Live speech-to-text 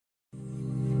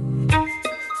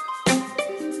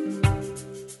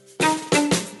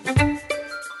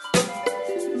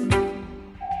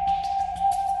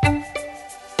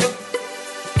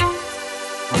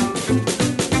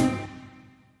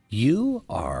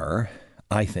are,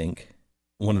 I think,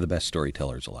 one of the best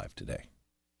storytellers alive today.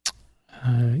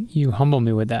 You humble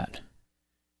me with that.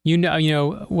 You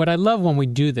know what I love when we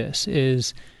do this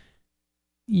is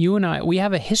you and I, we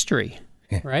have a history,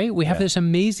 right? We have this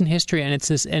amazing history, and it's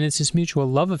this mutual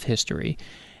love of history.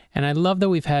 And I love that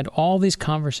we've had all these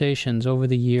conversations over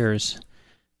the years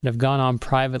that have gone on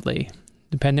privately,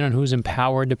 depending on who's in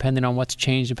power, depending on what's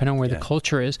changed, depending on where the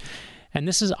culture is. And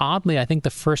this is oddly, I think, the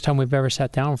first time we've ever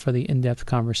sat down for the in-depth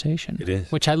conversation. It is.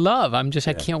 Which I love. I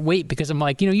can't wait, because I'm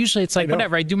like, usually it's like,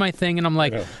 whatever, I do my thing, and I'm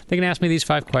like, they're going to ask me these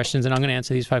 5 questions, and I'm going to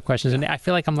answer these 5 questions. And I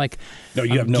feel like I'm like, no,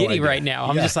 you have no giddy idea. right now.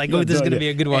 I'm just like, this is going to be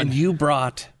a good one. And you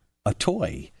brought a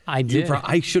toy. I did.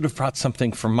 I should have brought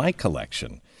something from my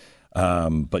collection.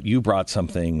 But you brought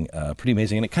something pretty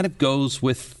amazing, and it kind of goes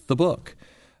with the book.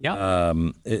 Yeah.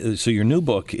 So your new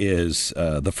book is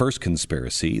The First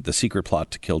Conspiracy, The Secret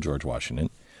Plot to Kill George Washington.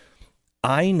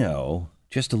 I know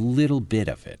just a little bit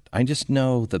of it. I just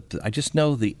know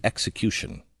the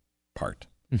execution part.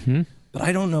 Mm-hmm. But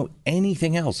I don't know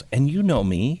anything else. And you know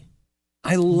me.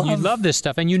 You love this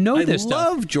stuff, and this stuff. I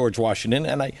love George Washington,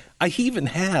 and I even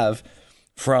have,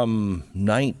 from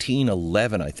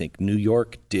 1911, I think, New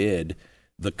York did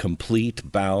the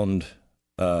complete bound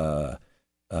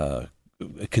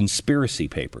conspiracy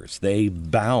papers. They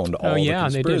bound all the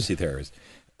conspiracy theories.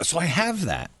 So I have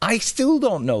that. I still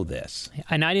don't know this.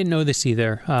 And I didn't know this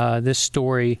either. This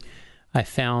story I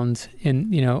found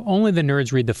in, only the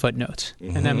nerds read the footnotes.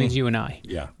 Mm-hmm. And that means you and I.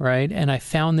 Yeah. Right? And I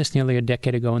found this nearly a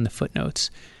decade ago in the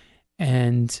footnotes.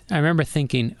 And I remember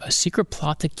thinking, a secret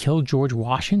plot to kill George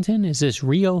Washington? Is this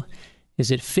real?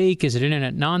 Is it fake? Is it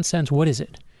internet nonsense? What is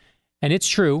it? And it's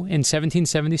true. In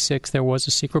 1776, there was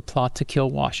a secret plot to kill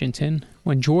Washington.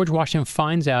 When George Washington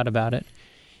finds out about it,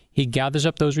 he gathers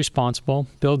up those responsible,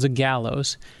 builds a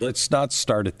gallows. Let's not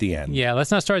start at the end. Yeah, let's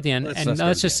not start at the end.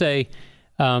 Let's just say...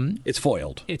 it's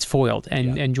foiled. It's foiled.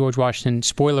 And George Washington,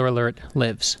 spoiler alert,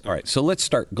 lives. All right, so let's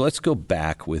go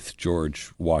back with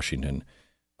George Washington.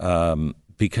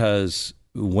 Because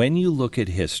when you look at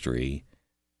history,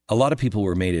 a lot of people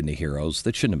were made into heroes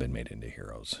that shouldn't have been made into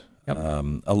heroes. Yep.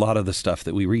 A lot of the stuff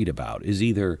that we read about is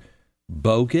either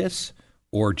bogus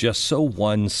or just so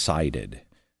one-sided.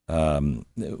 One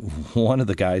of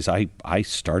the guys I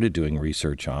started doing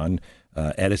research on,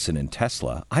 Edison and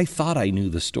Tesla, I thought I knew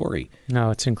the story. No,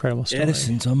 it's an incredible story.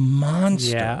 Edison's a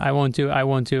monster. Yeah, I won't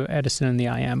do Edison in the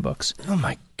I Am books. Oh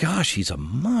my gosh, he's a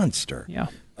monster. Yeah.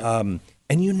 And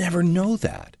you never know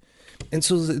that. And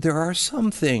so there are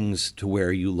some things to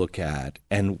where you look at,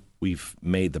 and we've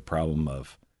made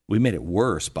we made it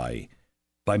worse by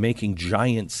making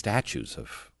giant statues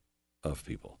of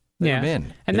people.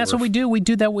 And that's what we do. We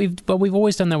do that. We've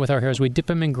always done that with our heroes. We dip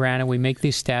them in granite. We make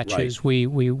these statues. Right.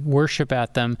 We worship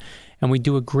at them, and we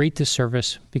do a great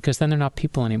disservice because then they're not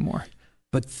people anymore.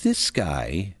 But this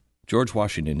guy, George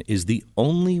Washington, is the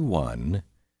only one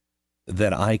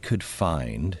that I could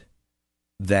find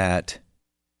that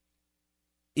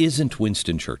isn't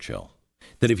Winston Churchill.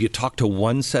 That if you talk to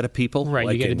one set of people, right,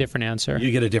 you get a different answer. You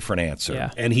get a different answer.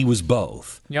 Yeah. And he was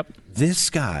both. Yep.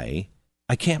 This guy,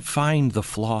 I can't find the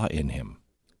flaw in him.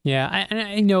 Yeah,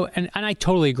 and I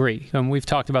totally agree. We've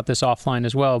talked about this offline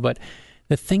as well, but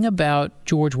the thing about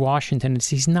George Washington is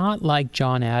he's not like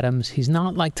John Adams. He's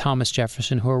not like Thomas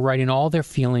Jefferson, who are writing all their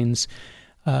feelings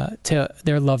to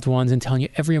their loved ones and telling you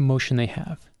every emotion they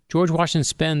have. George Washington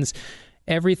spends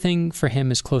everything for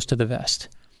him is close to the vest.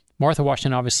 Martha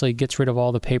Washington obviously gets rid of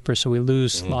all the papers, so we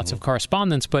lose lots of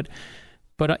correspondence. But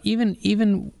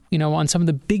even on some of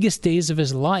the biggest days of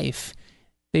his life,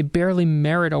 they barely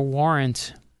merit a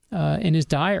warrant in his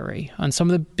diary on some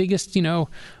of the biggest,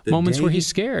 moments where he's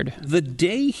scared. The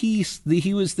day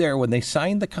he was there when they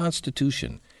signed the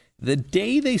Constitution, the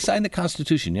day they signed the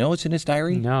Constitution, you know what's in his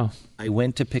diary? No. I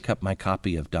went to pick up my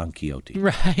copy of Don Quixote.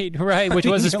 Right, which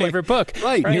was his favorite book.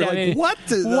 Right. You're like, what?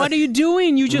 What are you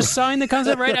doing? You just signed the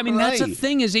Constitution, right? I mean, that's the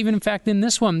thing is, even in fact, in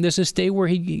this one, there's this day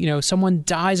where someone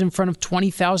dies in front of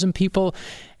 20,000 people.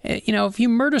 If you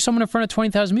murder someone in front of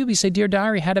 20,000 people, you say, "Dear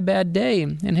diary, had a bad day."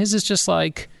 And his is just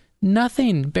like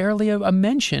nothing, barely a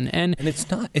mention. And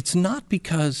it's not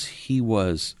because he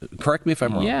was, correct me if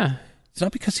I'm wrong. Yeah. It's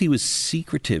not because he was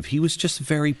secretive. He was just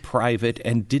very private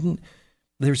and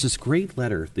there's this great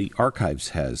letter the archives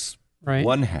has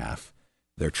one half.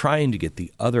 They're trying to get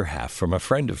the other half from a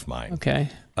friend of mine. Okay.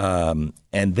 And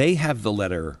they have the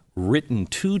letter written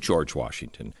to George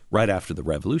Washington right after the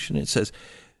Revolution. It says,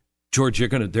 George, they're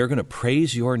going to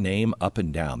praise your name up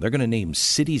and down. They're going to name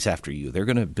cities after you. They're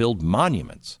going to build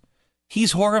monuments.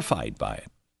 He's horrified by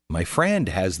it. My friend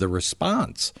has the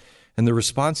response. And the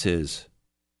response is,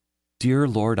 "Dear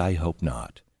Lord, I hope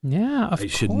not. Yeah, of I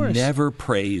course. should never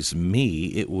praise me.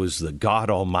 It was the God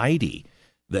Almighty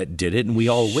that did it, and we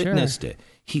all witnessed it.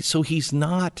 He's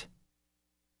not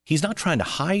trying to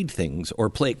hide things or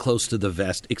play it close to the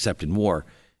vest, except in war.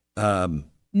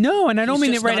 No, and I don't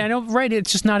mean it right. I know, right?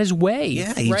 It's just not his way.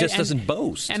 Yeah, he right? just doesn't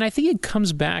boast. And I think it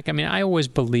comes back. I mean, I always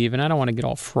believe, and I don't want to get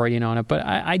all Freudian on it, but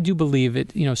I do believe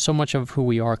it. So much of who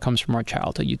we are comes from our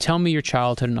childhood. You tell me your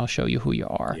childhood, and I'll show you who you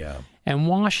are. Yeah. And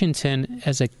Washington,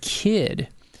 as a kid,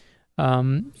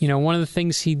 one of the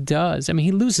things he does, I mean,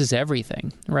 he loses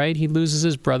everything, right? He loses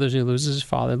his brothers, he loses his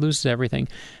father, loses everything.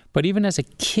 But even as a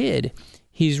kid,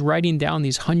 he's writing down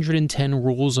these 110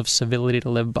 rules of civility to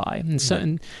live by. And so,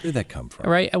 Where did that come from?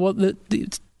 Right. Well, the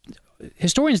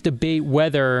historians debate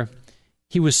whether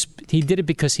he did it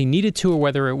because he needed to or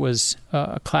whether it was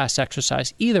a class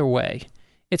exercise. Either way,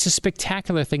 it's a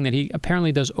spectacular thing that he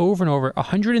apparently does over and over.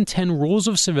 110 rules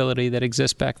of civility that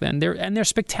exist back then. They're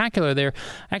spectacular.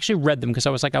 I actually read them because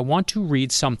I was like, I want to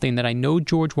read something that I know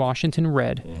George Washington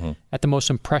read at the most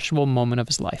impressionable moment of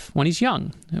his life, when he's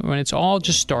young, when it's all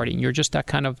just starting. You're just that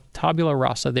kind of tabula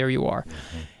rasa. There you are.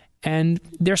 And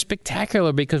they're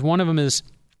spectacular because one of them is,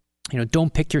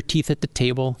 don't pick your teeth at the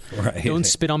table. Right. Don't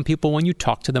spit on people when you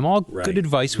talk to them. All good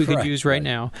advice we could use right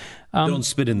now. Don't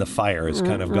spit in the fire has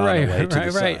kind of gone away to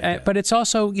the side. Yeah. But it's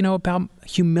also, about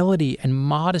humility and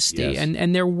modesty. Yes.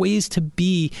 And there are ways to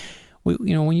be,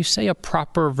 when you say a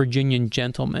proper Virginian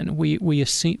gentleman, we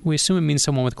assume it means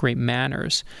someone with great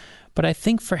manners. But I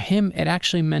think for him, it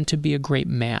actually meant to be a great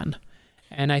man.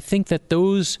 And I think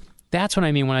that's what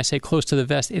I mean when I say close to the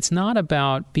vest. It's not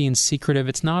about being secretive.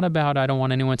 It's not about I don't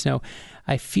want anyone to know.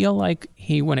 I feel like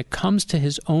when it comes to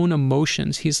his own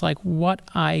emotions, he's like, what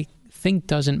I think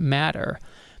doesn't matter.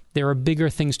 There are bigger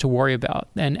things to worry about.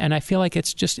 And I feel like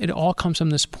it all comes from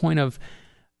this point of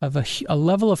a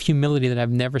level of humility that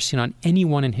I've never seen on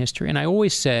anyone in history. And I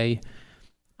always say,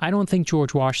 I don't think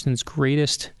George Washington's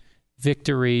greatest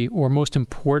victory or most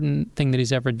important thing that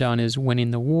he's ever done is winning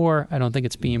the war. I don't think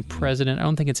it's being president. I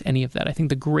don't think it's any of that. I think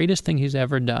the greatest thing he's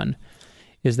ever done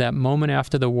is that moment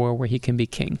after the war where he can be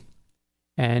king.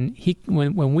 And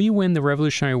when we win the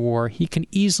Revolutionary War, he can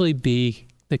easily be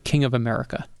the king of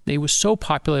America. He was so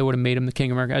popular, they would have made him the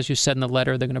king of America. As you said in the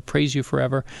letter, they're going to praise you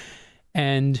forever.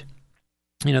 And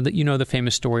the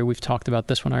famous story, we've talked about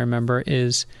this one, I remember,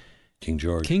 is King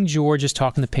George. King George is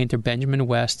talking to painter Benjamin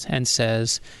West and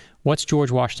says, what's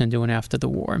George Washington doing after the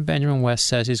war? And Benjamin West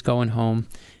says he's going home.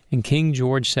 And King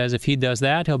George says if he does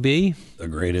that, he'll be the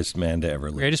greatest man to ever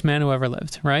live. Greatest man who ever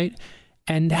lived, right?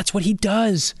 And that's what he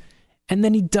does. And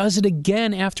then he does it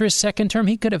again after his second term.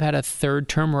 He could have had a third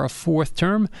term or a fourth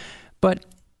term, but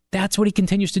that's what he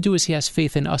continues to do is he has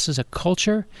faith in us as a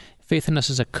culture, faith in us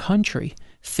as a country,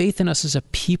 faith in us as a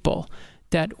people,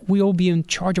 that we'll be in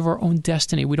charge of our own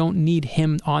destiny. We don't need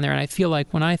him on there. And I feel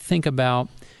like when I think about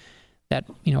that,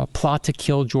 a plot to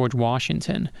kill George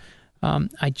Washington,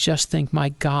 I just think, my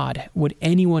God, would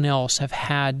anyone else have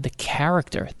had the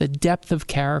character, the depth of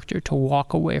character to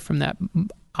walk away from that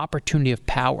opportunity of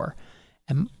power?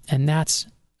 And that's,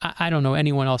 I don't know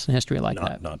anyone else in history like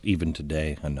that. Not even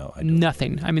today. I know.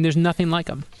 Nothing. I mean, there's nothing like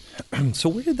him. So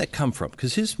where did that come from?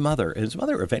 Because his mother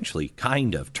eventually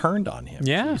kind of turned on him.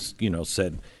 Yeah. She,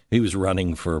 said he was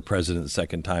running for president the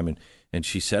second time, and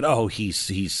she said, "Oh,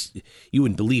 he's you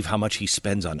wouldn't believe how much he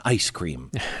spends on ice cream."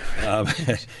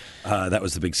 That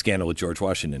was the big scandal with George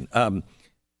Washington.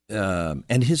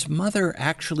 And his mother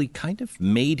actually kind of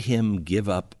made him give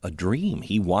up a dream.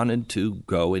 He wanted to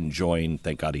go and join,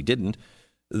 thank God he didn't,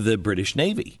 the British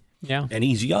Navy. Yeah. And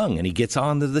he's young, and he gets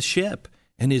onto the ship,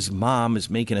 and his mom is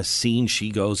making a scene.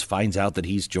 She goes, finds out that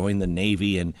he's joined the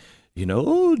Navy, and,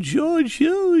 oh, George,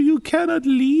 you cannot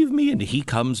leave me. And he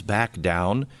comes back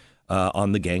down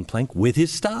on the gangplank with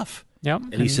his stuff. Yep.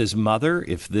 And he says, Mother,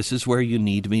 if this is where you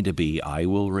need me to be, I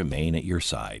will remain at your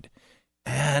side.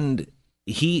 And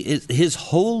his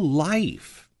whole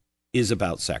life is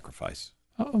about sacrifice.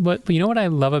 But you know what I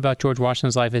love about George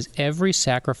Washington's life is every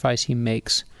sacrifice he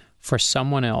makes for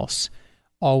someone else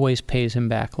always pays him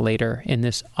back later in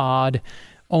this odd,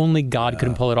 only God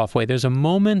could pull it off way. There's a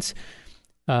moment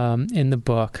in the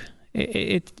book,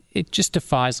 it just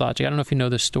defies logic. I don't know if you know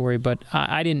this story, but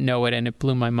I didn't know it, and it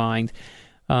blew my mind.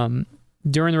 During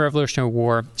the Revolutionary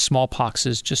War, smallpox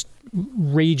is just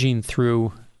raging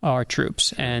through our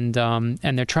troops, and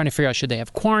they're trying to figure out, should they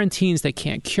have quarantines? They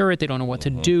can't cure it. They don't know what to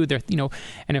do.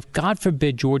 And if God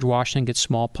forbid George Washington gets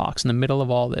smallpox in the middle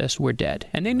of all this, we're dead,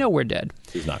 and they know we're dead.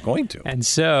 He's not going to. And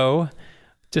so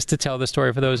just to tell the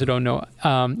story for those who don't know.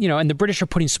 And the British are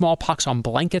putting smallpox on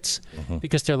blankets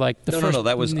because they're like the first. No,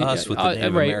 that was us with the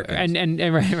Native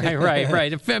Americans.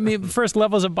 Right. I mean, first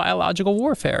levels of biological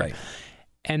warfare. Right.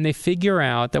 And they figure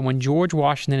out that when George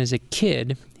Washington is a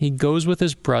kid, he goes with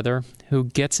his brother who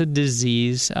gets a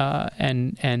disease,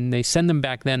 and they send them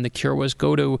back then. The cure was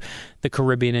go to the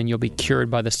Caribbean and you'll be cured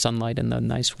by the sunlight and the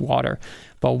nice water.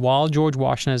 But while George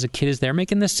Washington as a kid is there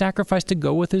making this sacrifice to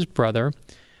go with his brother,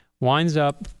 winds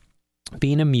up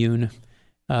being immune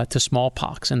to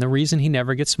smallpox. And the reason he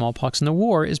never gets smallpox in the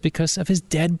war is because of his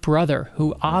dead brother,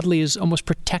 who oddly is almost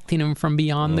protecting him from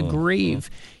beyond the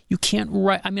grave. You can't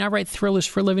write. I mean, I write thrillers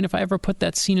for a living. If I ever put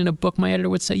that scene in a book, my editor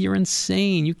would say, "You're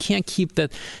insane. You can't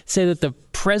say that the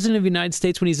president of the United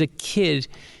States, when he's a kid,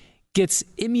 gets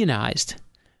immunized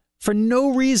for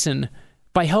no reason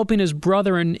by helping his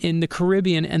brother in the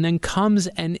Caribbean, and then comes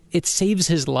and it saves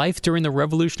his life during the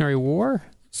Revolutionary War."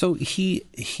 So he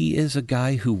is a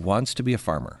guy who wants to be a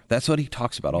farmer. That's what he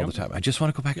talks about all the time. I just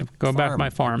want to go back and back to my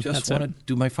farm. I just want to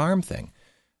do my farm thing.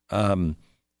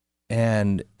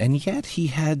 And yet he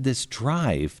had this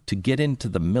drive to get into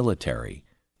the military.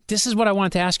 This is what I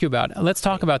wanted to ask you about. Let's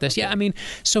talk about this. Okay. Yeah, I mean,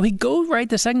 so he goes, right,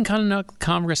 the Second Continental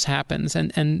Congress happens,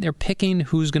 and they're picking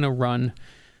who's going to run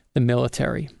the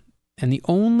military. And the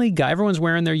only guy, everyone's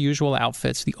wearing their usual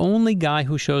outfits, the only guy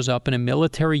who shows up in a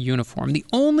military uniform, the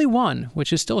only one,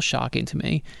 which is still shocking to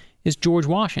me, is George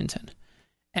Washington.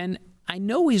 And I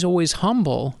know he's always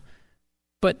humble,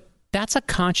 but that's a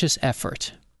conscious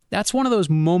effort. That's one of those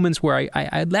moments where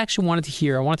I actually wanted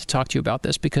to talk to you about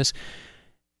this, because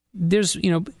there's,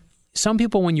 some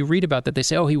people, when you read about that, they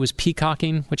say, oh, he was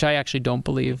peacocking, which I actually don't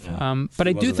believe. But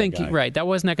I do think, that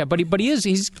wasn't that guy. But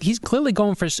he's clearly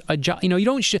going for a job.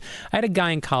 I had a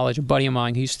guy in college, a buddy of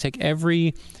mine, who used to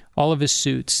take all of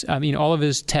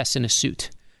his tests in a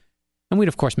suit. And we'd,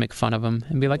 of course, make fun of him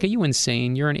and be like, are you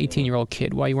insane? You're an 18-year-old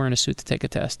kid. Why are you wearing a suit to take a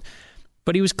test?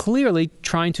 But he was clearly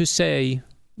trying to say,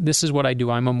 this is what I do.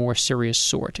 I'm a more serious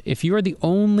sort. If you're the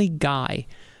only guy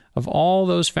of all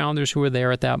those founders who were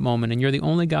there at that moment, and you're the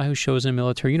only guy who shows in a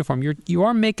military uniform, you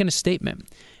are making a statement.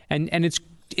 And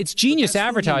it's genius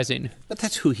advertising. But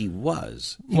that's who he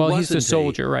was. He's a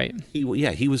soldier, right? He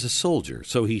was a soldier.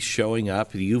 So he's showing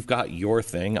up. You've got your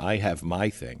thing. I have my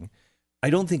thing.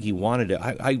 I don't think he wanted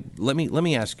to. Let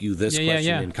me ask you this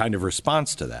question in kind of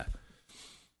response to that.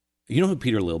 You know who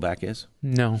Peter Lillback is?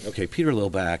 No. Okay, Peter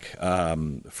Lillback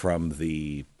from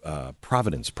the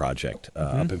Providence Project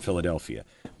up in Philadelphia.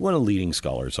 One of the leading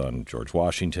scholars on George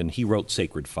Washington. He wrote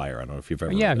Sacred Fire. I don't know if you've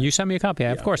ever read it. You sent me a copy.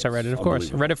 Of course, I read it. Of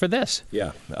course, I read it for this.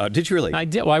 Yeah. Did you really? I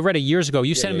did. Well, I read it years ago.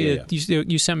 You sent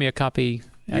me a copy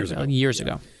years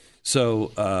ago.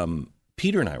 So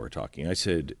Peter and I were talking. I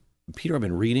said, Peter, I've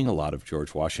been reading a lot of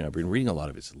George Washington. I've been reading a lot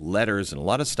of his letters and a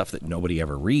lot of stuff that nobody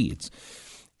ever reads.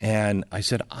 And I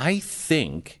said, I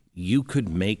think you could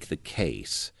make the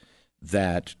case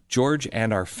that George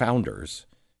and our founders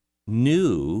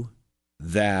knew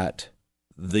that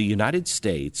the United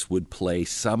States would play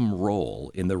some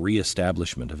role in the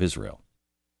reestablishment of Israel.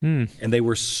 And they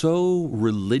were so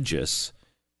religious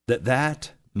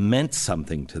that meant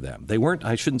something to them. They weren't,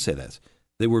 I shouldn't say this,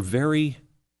 they were very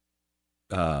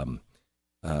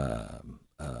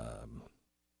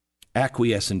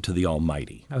acquiescent to the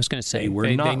Almighty. I was going to say,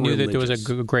 they knew that there was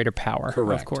a greater power.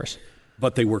 Correct. Of course.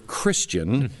 But they were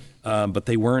Christian, but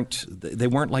they weren't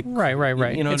like...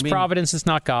 Right. You know it's what I mean? Providence, it's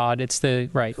not God, it's the...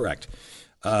 Right. Correct.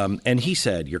 And he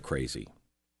said, you're crazy.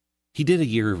 He did a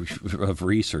year of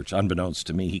research, unbeknownst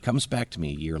to me. He comes back to me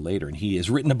a year later, and he has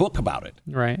written a book about it.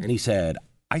 Right. And he said,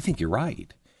 I think you're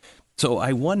right. So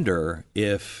I wonder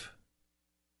if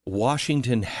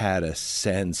Washington had a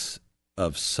sense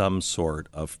of some sort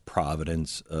of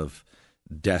providence, of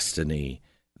destiny,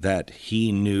 that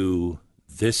he knew,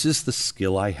 this is the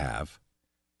skill I have.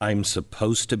 I'm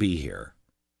supposed to be here.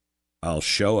 I'll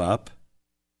show up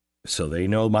so they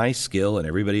know my skill and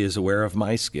everybody is aware of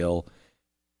my skill.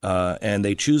 And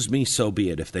they choose me, so be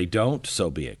it. If they don't,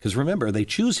 so be it. Because remember, they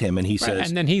choose him, and he says...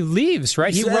 And then he leaves,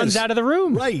 right? He runs out of the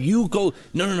room. Right. You go,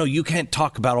 no, you can't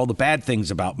talk about all the bad things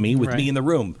about me with me in the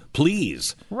room.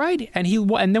 Please. Right. And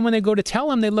then when they go to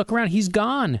tell him, they look around. He's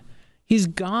gone. He's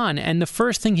gone. And the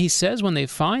first thing he says when they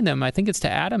find him, I think it's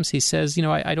to Adams, he says,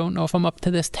 I don't know if I'm up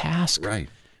to this task. Right.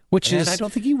 Which I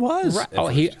don't think he was.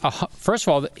 Right. First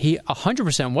of all, he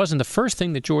 100% wasn't. The first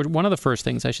thing that one of the first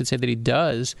things I should say that he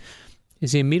does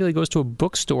is he immediately goes to a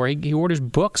bookstore. He orders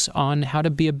books on how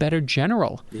to be a better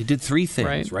general. He did three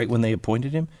things, right when they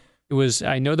appointed him? It was,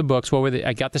 I know the books. What were they?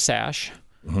 I got the sash.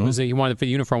 He wanted for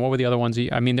the uniform. What were the other ones?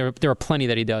 I mean, there are plenty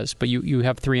that he does, but you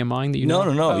have 3 in mind that you know?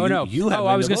 No. Oh, no. You have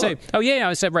I was going to say,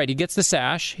 I said, right, he gets the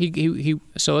sash.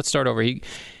 So let's start over. He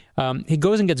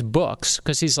goes and gets books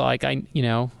because he's like, and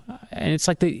it's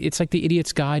like the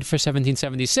Idiot's Guide for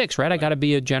 1776, right? I got to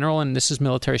be a general, and this is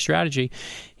military strategy.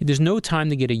 There's no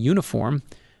time to get a uniform,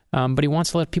 but he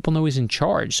wants to let people know he's in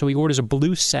charge. So he orders a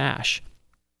blue sash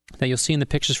that you'll see in the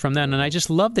pictures from then. And I just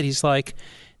love that he's like,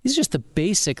 these are just the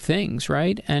basic things,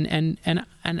 right? And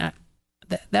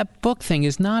that book thing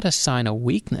is not a sign of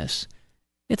weakness.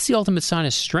 It's the ultimate sign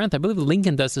of strength. I believe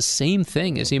Lincoln does the same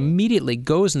thing as he immediately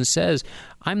goes and says,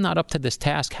 I'm not up to this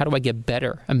task. How do I get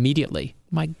better immediately?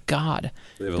 My God.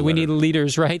 Do we need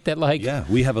leaders, right? Yeah,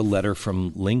 we have a letter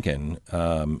from Lincoln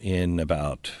in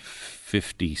about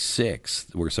 56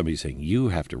 where somebody's saying, you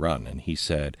have to run. And he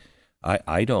said,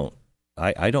 I don't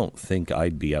think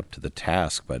I'd be up to the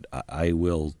task, but I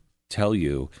will tell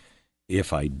you,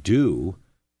 if I do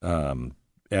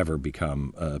ever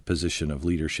become a position of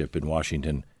leadership in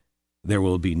Washington, there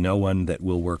will be no one that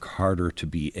will work harder to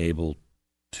be able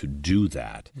to do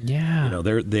that. Yeah.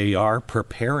 They are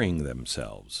preparing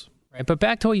themselves. Right. But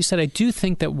back to what you said, I do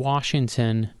think that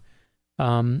Washington,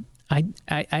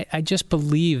 I just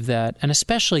believe that, and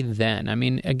especially then, I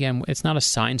mean, again, it's not a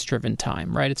science-driven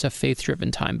time, right? It's a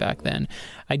faith-driven time back then.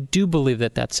 I do believe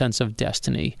that sense of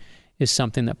destiny is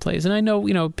something that plays. And I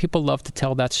know, people love to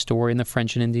tell that story in the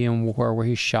French and Indian War where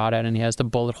he's shot at and he has the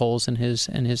bullet holes in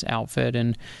his outfit,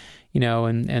 and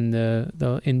and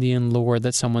the Indian lore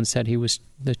that someone said he was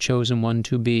the chosen one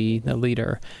to be the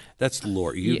leader. That's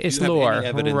lore. It's you have lore, any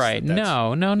evidence right?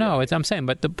 No. Yeah. I'm saying,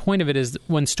 but the point of it is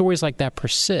when stories like that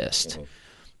persist.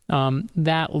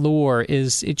 That lore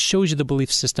it shows you the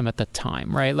belief system at the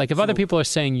time, right? Like if other people are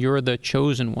saying you're the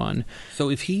chosen one.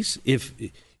 So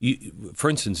for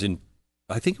instance,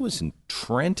 I think it was in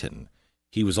Trenton,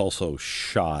 he was also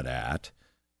shot at.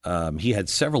 He had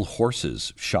several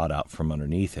horses shot out from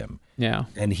underneath him. Yeah.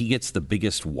 And he gets the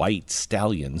biggest white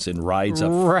stallions and rides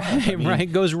up.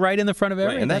 Right. Goes right in the front of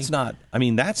everything. And that's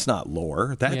not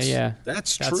lore. That's true.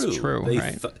 That's true.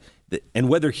 Right. And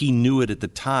whether he knew it at the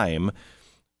time,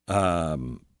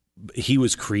 he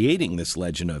was creating this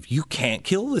legend of, you can't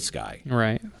kill this guy.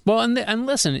 Right. Well, and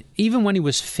listen, even when he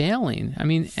was failing, I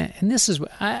mean, and this is,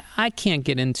 I can't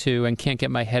get into and can't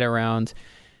get my head around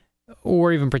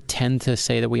or even pretend to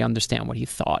say that we understand what he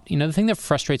thought. The thing that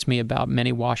frustrates me about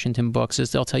many Washington books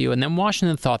is they'll tell you, and then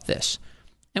Washington thought this.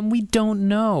 And we don't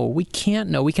know. We can't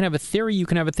know. We can have a theory. You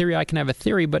can have a theory. I can have a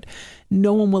theory. But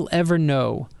no one will ever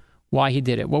know why he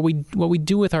did it. What we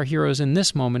do with our heroes in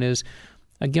this moment is,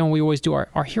 again, we always do.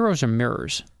 Our heroes are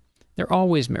mirrors. They're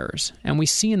always mirrors. And we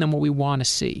see in them what we want to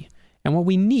see. And what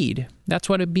we need. That's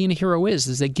what being a hero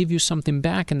is they give you something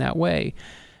back in that way.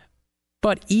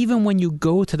 But even when you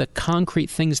go to the concrete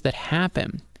things that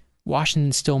happen,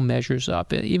 Washington still measures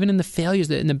up. Even in the failures,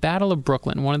 in the Battle of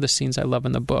Brooklyn, one of the scenes I love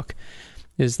in the book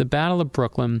is the Battle of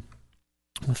Brooklyn,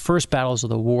 the first battles of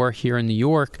the war here in New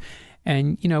York.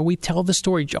 And, we tell the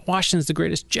story. Washington's the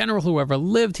greatest general who ever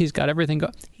lived. He's got everything.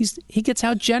 He gets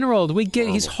out-generaled.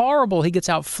 He's horrible. He gets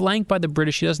outflanked by the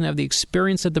British. He doesn't have the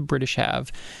experience that the British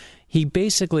have. He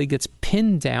basically gets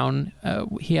pinned down.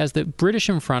 He has the British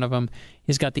in front of him.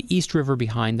 He's got the East River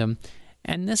behind him.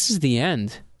 And this is the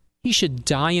end. He should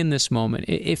die in this moment.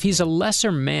 If he's a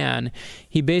lesser man,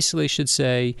 he basically should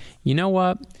say, you know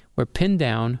what? We're pinned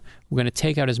down. We're going to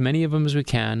take out as many of them as we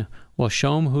can. We'll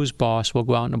show him who's boss. We'll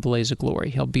go out in a blaze of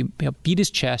glory. He'll beat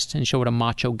his chest and show what a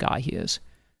macho guy he is.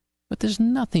 But there's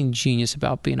nothing genius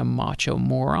about being a macho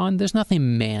moron. There's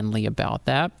nothing manly about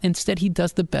that. Instead, he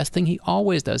does the best thing he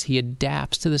always does. He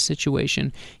adapts to the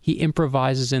situation. He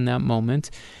improvises in that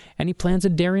moment. And he plans a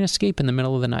daring escape in the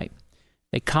middle of the night.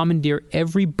 They commandeer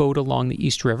every boat along the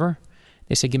East River.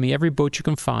 They say, give me every boat you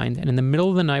can find. And in the middle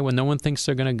of the night when no one thinks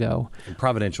they're going to go. In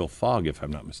providential fog, if I'm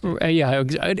not mistaken. Yeah,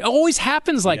 it always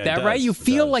happens like that, right? You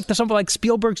feel like there's something like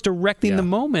Spielberg's directing the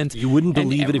moment. You wouldn't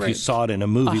believe it if you saw it in a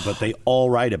movie, but they all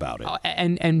write about it.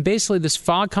 And basically this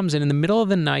fog comes in the middle of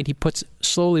the night. He puts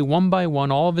slowly, one by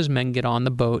one, all of his men get on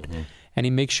the boat, and he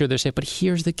makes sure they're safe. But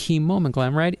here's the key moment,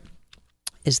 Glenn, right?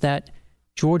 Is that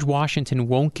George Washington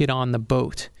won't get on the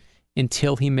boat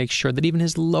until he makes sure that even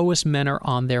his lowest men are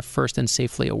on there first and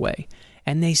safely away.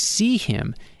 And they see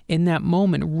him in that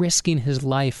moment risking his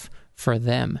life for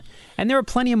them. And there are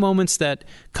plenty of moments that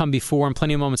come before and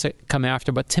plenty of moments that come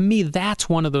after. But to me, that's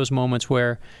one of those moments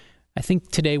where I think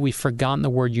today we've forgotten the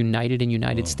word united in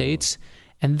United States.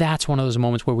 And that's one of those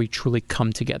moments where we truly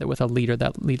come together with a leader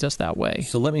that leads us that way.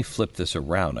 So let me flip this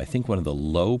around. I think one of the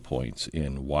low points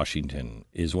in Washington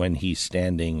is when he's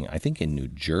standing, I think, in New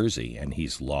Jersey, and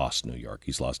he's lost New York.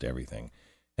 He's lost everything.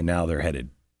 And now they're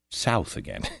headed south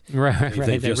again. Right.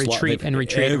 They retreat and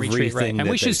retreat. Right. And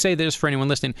we should say this for anyone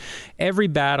listening. Every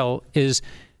battle is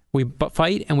we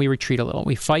fight and we retreat a little.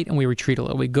 We fight and we retreat a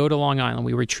little. We go to Long Island,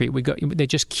 we retreat. They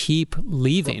just keep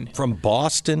leaving. From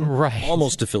Boston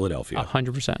almost to Philadelphia.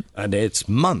 100%. And it's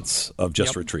months of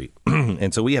just retreat.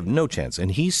 And so we have no chance.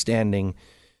 And he's standing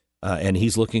and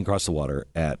he's looking across the water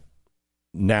at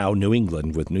now New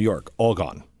England with New York, all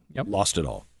gone. Lost it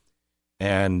all.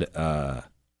 And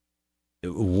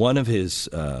one of his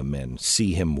men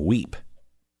see him weep.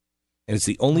 And it's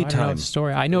the only time. I know the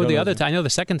story. I know the other time. I know the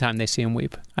second time they see him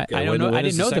weep. I don't know. I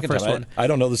didn't know the first one. I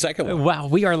don't know the second one. Wow,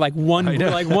 we are like one. We're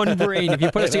like one brain. If you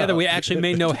put us together, we actually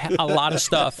may know a lot of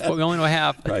stuff, but we only know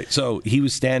half. Right. So he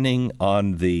was standing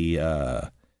on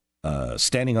the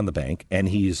bank, and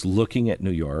he's looking at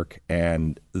New York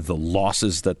and the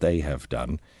losses that they have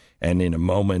done. And in a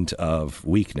moment of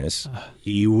weakness,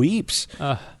 he weeps.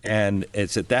 And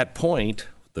it's at that point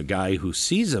the guy who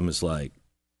sees him is like,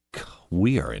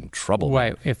 we are in trouble.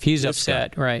 Right. If he's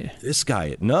upset, right. This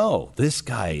guy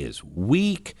is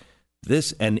weak.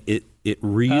 It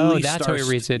really that's starts, how he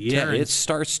reads it. Yeah, turns. it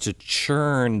starts to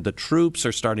churn. The troops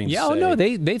are starting to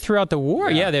say. They threw out the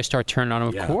war. Yeah, they start turning on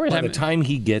him, of course. By the time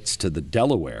he gets to the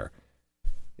Delaware,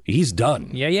 he's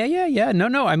done. Yeah.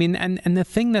 No. I mean, and the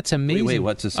thing that's amazing. Wait,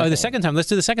 what's the second the second time? Let's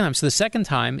do the second time. So the second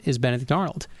time is Benedict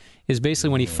Arnold. Is basically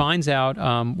when he finds out,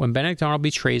 when Benedict Arnold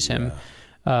betrays him,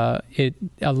 a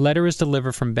letter is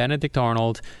delivered from Benedict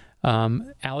Arnold.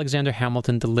 Alexander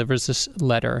Hamilton delivers this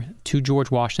letter to George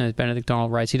Washington, as Benedict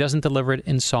Arnold writes. He doesn't deliver it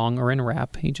in song or in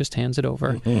rap. He just hands it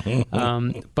over.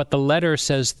 But the letter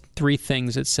says three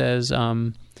things. It says,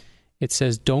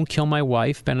 don't kill my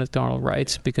wife, Benedict Arnold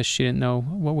writes, because she didn't know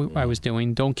what I was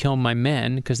doing. Don't kill my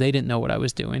men, because they didn't know what I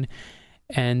was doing.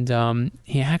 And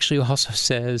he actually also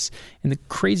says, in the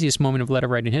craziest moment of letter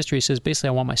writing history, he says, basically,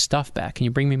 I want my stuff back. Can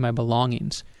you bring me my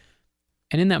belongings?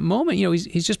 And in that moment,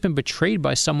 he's just been betrayed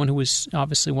by someone who was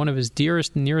obviously one of his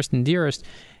dearest and nearest and dearest.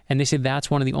 And they say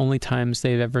that's one of the only times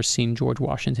they've ever seen George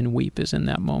Washington weep is in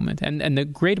that moment. And the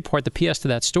great part, the PS to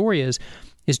that story is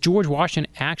George Washington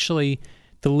actually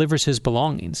delivers his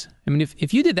belongings. I mean,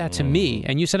 if you did that to me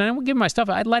and you said, I don't give my stuff,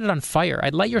 I'd light it on fire.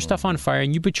 I'd light your stuff on fire,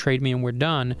 and you betrayed me and we're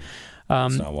done.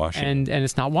 It's not Washington. And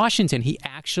it's not Washington. He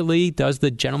actually does the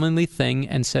gentlemanly thing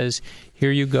and says,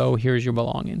 here you go, here's your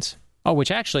belongings. Oh,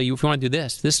 which actually, if you want to do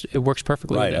this, it works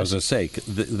perfectly. Right, I was going to say,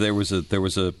 there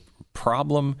was a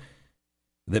problem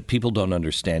that people don't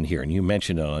understand here, and you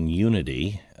mentioned it on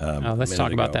unity. Let's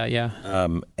talk about that, yeah.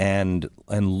 And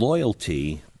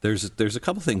loyalty, there's a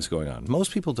couple things going on.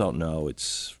 Most people don't know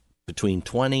it's between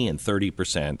 20 and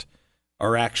 30%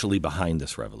 are actually behind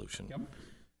this revolution. Yep.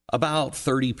 About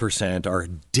 30% are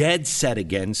dead set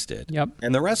against it. Yep.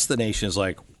 And the rest of the nation is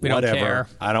like, whatever,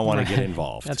 I don't want to get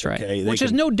involved. That's right. Okay? Which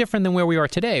is no different than where we are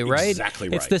today, right? Exactly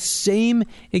right. It's the same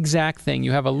exact thing.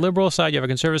 You have a liberal side, you have a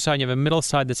conservative side, you have a middle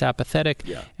side that's apathetic.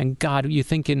 Yeah. And God, you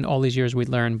think in all these years we'd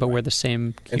learn, but we're the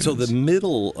same humans. And so the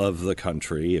middle of the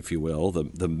country, if you will,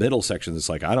 the middle section is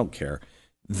like, I don't care.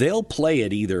 They'll play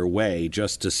it either way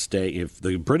just to stay. If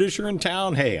the British are in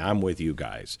town, hey, I'm with you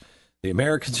guys. The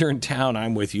Americans are in town,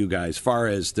 I'm with you guys. Far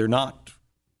as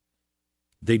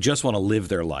they just want to live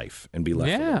their life and be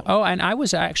left alone. Oh, and I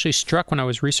was actually struck when I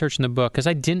was researching the book, because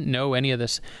I didn't know any of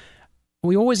this.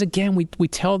 We always, again, we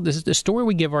tell this, the story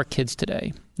we give our kids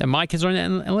today, that my kids learn,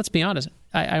 and let's be honest,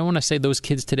 I want to say those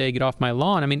kids today get off my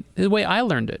lawn. I mean, the way I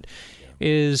learned it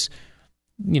is,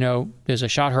 there's a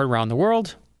shot heard around the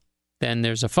world, then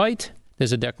there's a fight,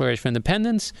 there's a Declaration of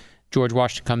Independence, George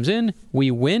Washington comes in,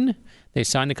 we win, they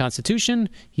sign the Constitution,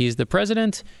 he's the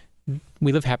president,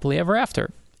 we live happily ever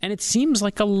after. And it seems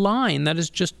like a line that is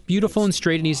just beautiful and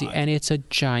straight and easy, and it's a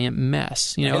giant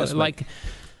mess.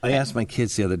 I asked my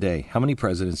kids the other day, how many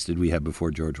presidents did we have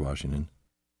before George Washington?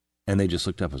 And they just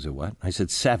looked up and said, what? I said,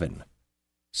 7.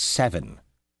 7.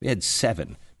 We had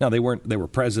 7. Now, they were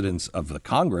presidents of the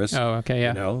Congress. Oh, okay,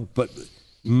 yeah. But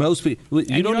most people,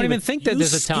 you don't even think that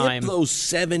there's a time. Those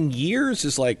 7 years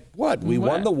is like, what? We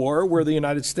won the war, we're the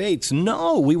United States.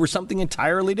 No, we were something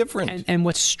entirely different. And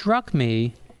what struck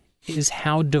me is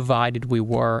how divided we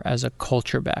were as a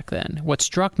culture back then. What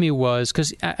struck me was,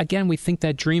 because again, we think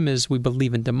that dream is we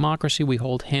believe in democracy, we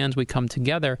hold hands, we come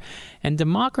together. And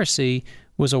democracy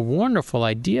was a wonderful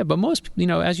idea. But most,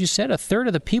 as you said, a third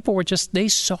of the people were just, they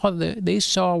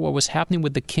saw what was happening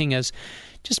with the king as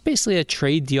just basically a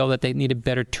trade deal that they needed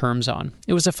better terms on.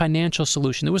 It was a financial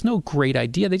solution. There was no great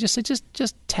idea. They just said,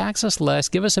 just tax us less,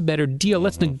 give us a better deal.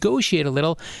 Let's negotiate a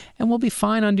little, and we'll be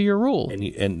fine under your rule.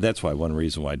 And that's one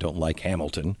reason why I don't like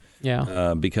Hamilton.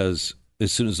 Yeah. Because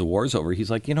as soon as the war's over, he's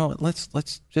like,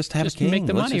 let's just have a king. Make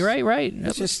the money, right.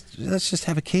 Let's just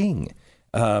have a king.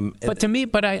 But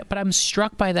I'm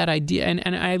struck by that idea,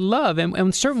 and I love,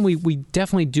 and certainly we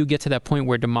definitely do get to that point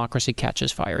where democracy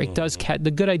catches fire. It does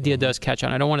the good idea does catch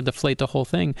on. I don't want to deflate the whole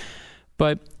thing,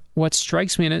 but what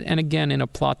strikes me, and again, in a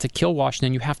plot to kill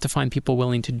Washington, you have to find people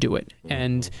willing to do it.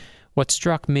 And what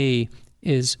struck me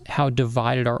is how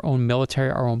divided our own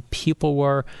military, our own people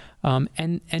were,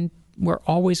 and we're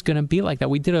always going to be like that.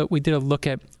 We did a look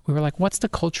at. We were like, what's the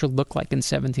culture look like in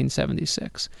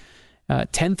 1776?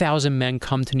 10,000 men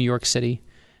come to New York City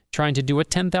trying to do what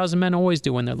 10,000 men always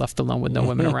do when they're left alone with no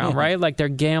women around, right? Like they're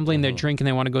gambling, they're drinking,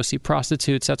 they want to go see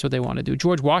prostitutes. That's what they want to do.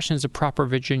 George Washington, as a proper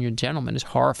Virginia gentleman, is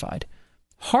horrified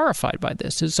by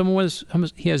this.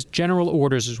 He has general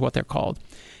orders is what they're called.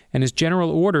 And his general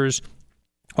orders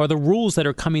are the rules that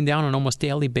are coming down on an almost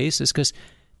daily basis because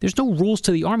there's no rules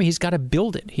to the army. He's got to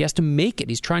build it. He has to make it.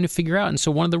 He's trying to figure out. And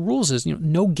so one of the rules is,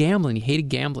 no gambling. He hated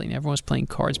gambling. Everyone was playing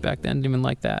cards back then. Didn't even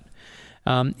like that.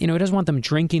 He doesn't want them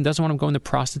drinking, doesn't want them going to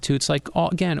prostitutes. Like,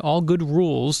 all good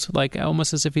rules, like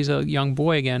almost as if he's a young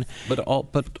boy again. But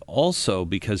also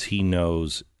because he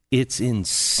knows it's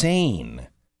insane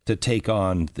to take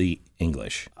on the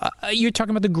English. You're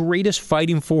talking about the greatest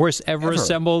fighting force ever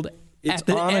assembled.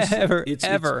 Ever.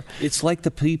 It's like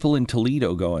the people in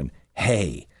Toledo going,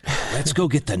 hey, let's go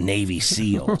get the Navy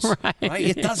SEALs. Right?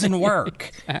 It doesn't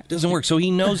work. So he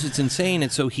knows it's insane,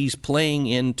 and so he's playing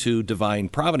into divine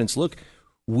providence. Look,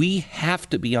 we have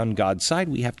to be on God's side.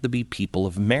 We have to be people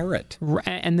of merit.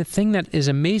 And the thing that is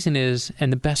amazing is,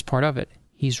 and the best part of it,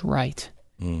 he's right.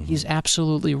 Mm-hmm. He's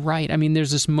absolutely right. I mean,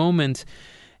 there's this moment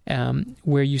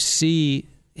where you see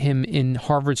him in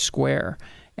Harvard Square,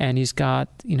 and he's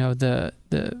got, the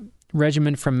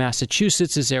regiment from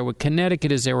Massachusetts is there with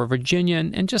Connecticut, is there with Virginia,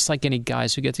 and just like any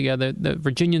guys who get together, the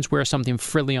Virginians wear something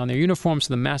frilly on their uniforms,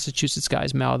 so the Massachusetts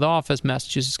guys mouth off, as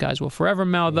Massachusetts guys will forever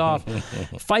mouth off.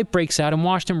 Fight breaks out, and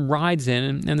Washington rides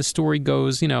in, and the story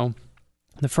goes, the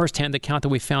first-hand account that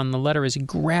we found in the letter is he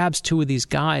grabs two of these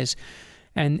guys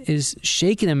and is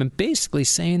shaking them and basically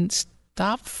saying,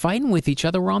 stop fighting with each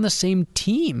other, we're on the same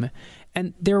team.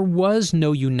 And there was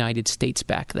no United States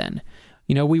back then.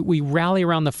 We rally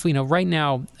around right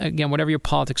now, again, whatever your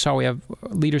politics are, we have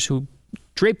leaders who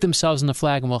drape themselves in the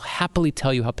flag and will happily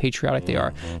tell you how patriotic they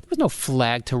are. There was no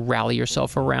flag to rally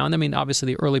yourself around. I mean,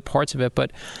 obviously the early parts of it,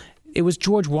 but it was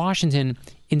George Washington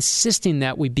insisting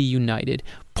that we be united,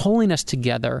 pulling us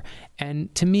together.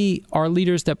 And to me, our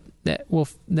leaders that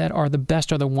are the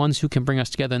best are the ones who can bring us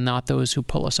together, not those who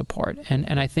pull us apart.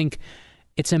 And I think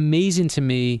it's amazing to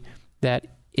me that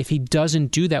if he doesn't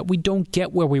do that, we don't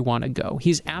get where we want to go.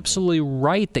 He's absolutely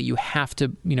right that you have to,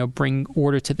 bring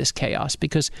order to this chaos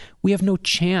because we have no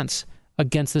chance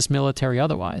against this military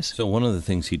otherwise. So one of the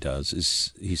things he does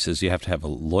is he says you have to have a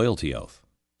loyalty oath.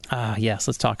 Yes,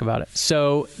 let's talk about it.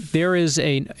 So there is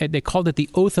they called it the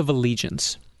Oath of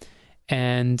Allegiance.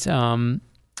 And I'm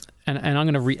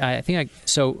going to read,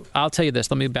 so I'll tell you this.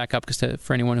 Let me back up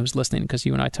for anyone who's listening, because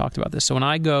you and I talked about this. So when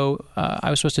I go, I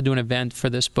was supposed to do an event for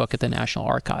this book at the National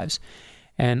Archives.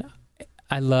 And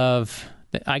I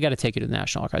got to take you to the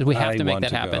National Archives. We have to make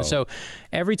that happen. So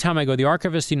every time I go, the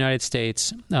Archivist of the United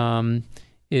States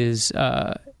is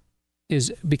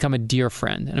become a dear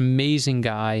friend, an amazing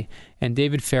guy. And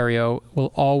David Ferriero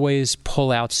will always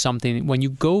pull out something. When you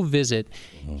go visit,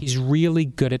 he's really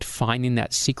good at finding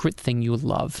that secret thing you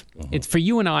love. It's for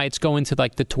you and I, it's going to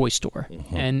like the toy store.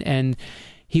 And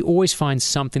he always finds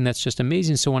something that's just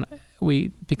amazing. So when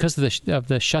because of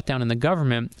the shutdown in the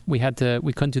government, we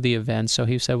couldn't do the event. So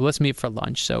he said, well, let's meet for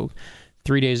lunch. So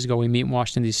 3 days ago, we meet in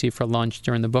Washington, D.C. for lunch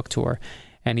during the book tour.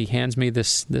 And he hands me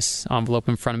this envelope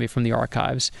in front of me from the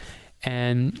archives.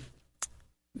 And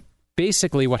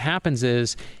basically what happens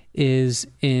is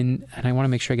and I want to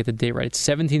make sure I get the date right, it's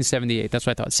 1778. That's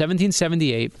what I thought.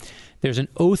 1778, there's an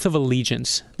oath of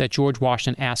allegiance that George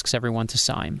Washington asks everyone to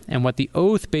sign. And what the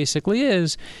oath basically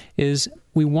is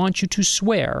we want you to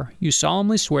swear, you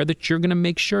solemnly swear that you're going to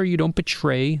make sure you don't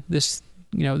betray this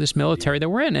military that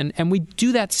we're in. And we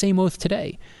do that same oath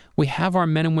today. We have our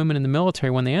men and women in the military,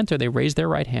 when they enter, they raise their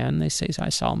right hand, they say, I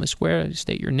solemnly swear,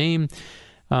 state your name,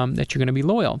 that you're going to be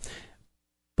loyal.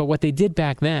 But what they did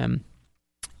back then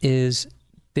is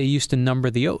they used to number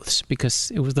the oaths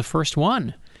because it was the first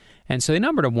one. And so they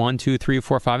numbered them 1, 2, 3,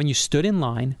 4, 5, and you stood in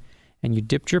line, and you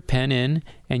dipped your pen in,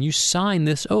 and you signed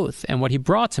this oath. And what he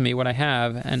brought to me, what I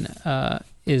have, and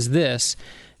is this.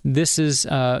 This is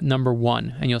number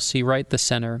 1, and you'll see right the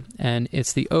center, and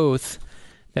it's the oath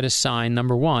that is signed,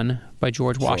 number 1, by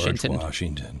George Washington. George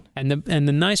Washington. And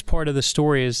the nice part of the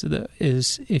story is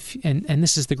if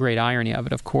this is the great irony of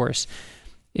it, of course,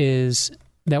 is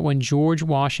that when George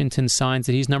Washington signs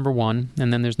it, he's number 1,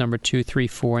 and then there's number 2, 3,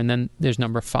 4, and then there's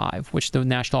number 5, which the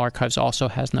National Archives also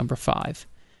has number 5.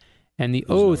 And the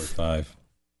oath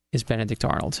is Benedict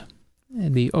Arnold.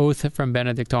 The oath from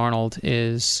Benedict Arnold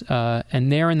is,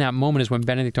 and there in that moment is when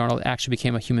Benedict Arnold actually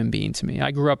became a human being to me.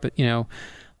 I grew up,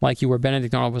 like you were.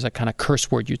 Benedict Arnold was a kind of curse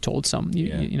word you told some,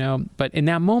 you know. But in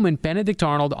that moment, Benedict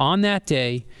Arnold, on that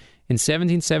day in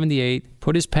 1778,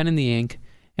 put his pen in the ink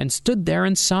and stood there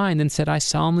and signed and said, "I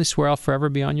solemnly swear I'll forever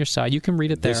be on your side." You can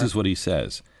read it there. This is what he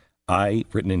says. I,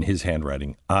 written in his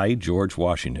handwriting, I, George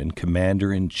Washington,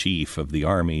 Commander-in-Chief of the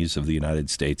Armies of the United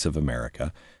States of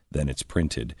America, then it's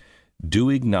printed, do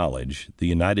acknowledge the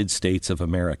United States of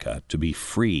America to be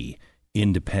free,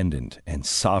 independent, and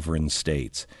sovereign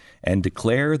states, and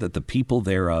declare that the people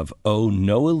thereof owe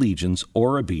no allegiance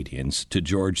or obedience to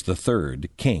George III,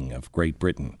 King of Great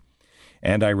Britain.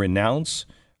 And I renounce,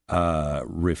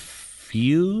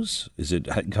 refuse, is it,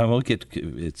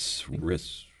 it's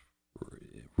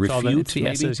refute, maybe?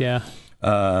 S's, yeah.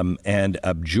 And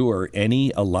abjure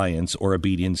any alliance or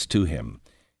obedience to him.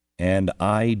 And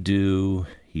I do,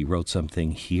 he wrote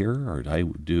something here, or I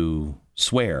do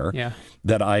swear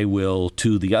that I will,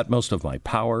 to the utmost of my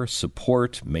power,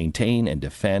 support, maintain, and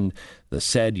defend the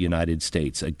said United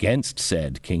States against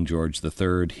said King George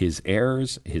III, his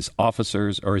heirs, his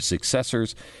officers, or his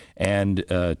successors, and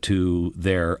to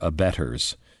their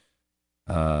abettors.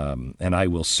 And I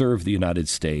will serve the United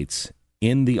States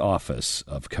in the office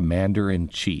of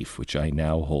Commander-in-Chief, which I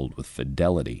now hold with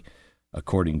fidelity,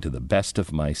 according to the best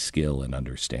of my skill and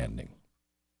understanding.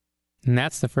 And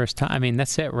that's the first time. I mean,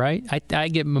 that's it, right? I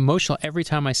get emotional every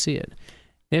time I see it.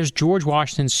 There's George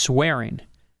Washington swearing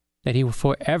that he will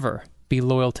forever be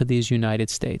loyal to these United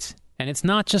States. And it's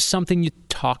not just something you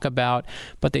talk about,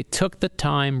 but they took the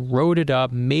time, wrote it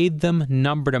up, made them,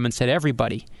 numbered them, and said,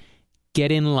 everybody,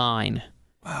 get in line.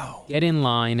 Wow. Get in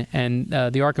line. And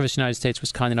the Archivist of the United States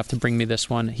was kind enough to bring me this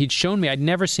one. He'd shown me, I'd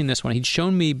never seen this one. He'd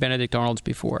shown me Benedict Arnold's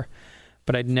before.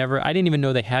 But I didn't even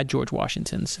know they had George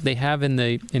Washington's. They have in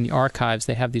the archives,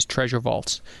 they have these treasure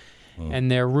vaults.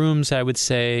 And they're rooms, I would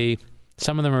say,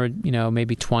 some of them are,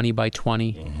 maybe 20 by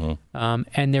 20.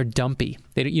 And they're dumpy.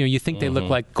 They, you think they look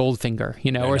like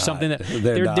Goldfinger, or something.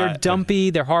 They're dumpy,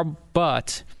 they're hard,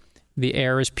 but the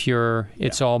air is pure.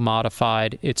 It's all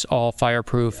modified. It's all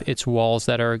fireproof. It's walls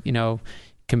that are,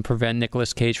 can prevent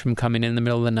Nicolas Cage from coming in the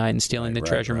middle of the night and stealing the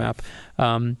treasure map.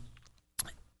 And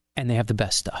they have the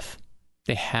best stuff.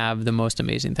 They have the most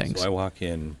amazing things. So I walk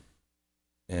in,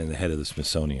 and the head of the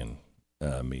Smithsonian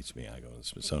meets me. I go to the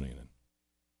Smithsonian, and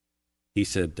he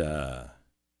said,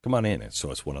 come on in. And so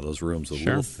it's one of those rooms with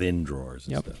little thin drawers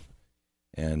and stuff.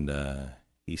 And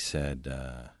he said,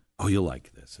 oh, you'll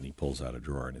like this. And he pulls out a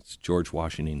drawer, and it's George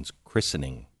Washington's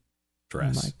christening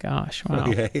dress. Oh, my gosh. Wow.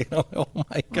 Okay. Oh,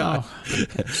 my God.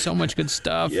 Oh, so much good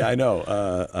stuff. Yeah, I know.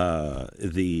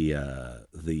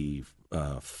 The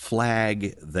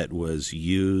flag that was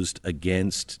used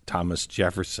against Thomas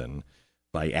Jefferson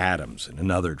by Adams in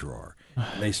another drawer.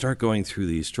 And they start going through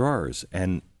these drawers,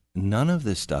 and none of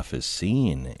this stuff is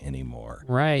seen anymore.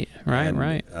 Right.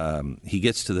 He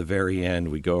gets to the very end.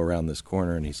 We go around this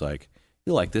corner, and he's like,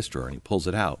 "You like this drawer?" And he pulls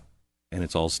it out, and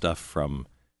it's all stuff from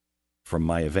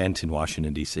my event in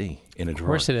Washington, D.C. in a drawer.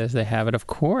 Of course it is. They have it, of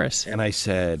course. And I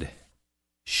said,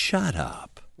 "Shut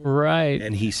up." Right.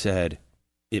 And he said,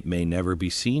 "It may never be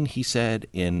seen." He said,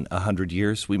 "In 100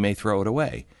 years, we may throw it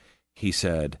away." He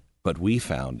said, "But we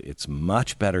found it's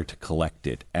much better to collect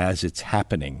it as it's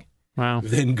happening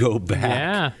than go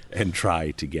back and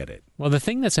try to get it." Well, the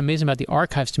thing that's amazing about the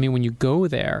archives to me when you go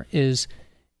there is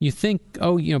you think,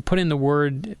 put in the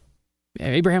word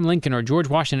Abraham Lincoln or George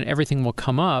Washington, everything will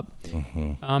come up.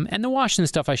 And the Washington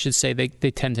stuff, I should say,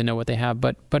 they tend to know what they have.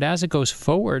 But as it goes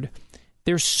forward,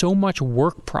 there's so much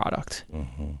work product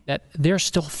that they're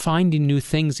still finding new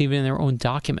things even in their own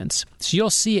documents. So you'll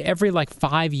see every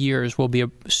 5 years will be a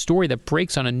story that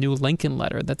breaks on a new Lincoln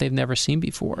letter that they've never seen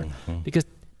before because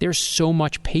there's so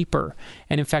much paper.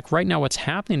 And in fact, right now what's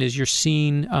happening is you're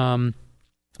seeing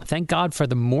Thank God for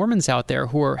the Mormons out there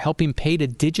who are helping pay to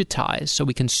digitize so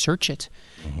we can search it.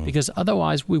 Because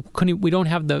otherwise we don't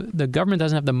have the government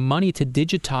doesn't have the money to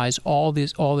digitize all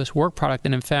this work product.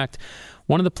 And in fact,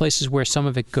 one of the places where some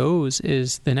of it goes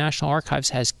is the National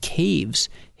Archives has caves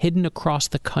hidden across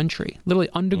the country, literally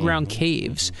underground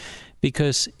caves,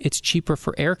 because it's cheaper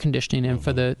for air conditioning and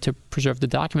to preserve the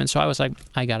documents. So I was like,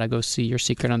 I gotta go see your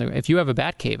secret underground. If you have a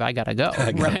bat cave, I gotta go.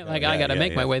 I gotta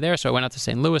make my way there. So I went out to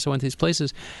St. Louis. I went to these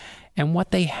places, and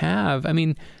what they have, I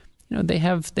mean, they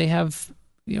have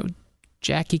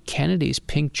Jackie Kennedy's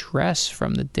pink dress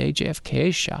from the day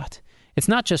JFK shot. It's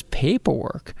not just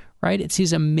paperwork, right? It's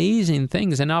these amazing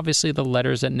things. And obviously the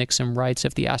letters that Nixon writes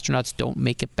if the astronauts don't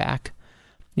make it back,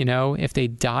 if they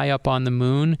die up on the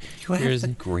moon. You have the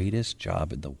greatest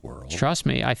job in the world. Trust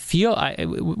me. I feel,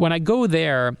 when I go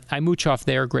there, I mooch off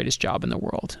their greatest job in the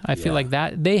world. I feel like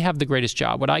that they have the greatest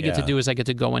job. What I get to do is I get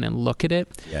to go in and look at it.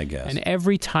 Yeah, I guess. And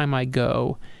every time I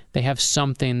go, they have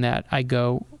something that I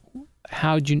go,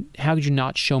 how'd you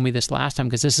not show me this last time?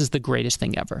 Because this is the greatest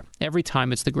thing ever. Every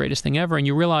time it's the greatest thing ever. And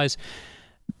you realize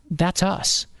that's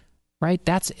us, right?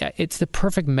 It's the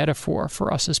perfect metaphor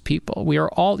for us as people. We are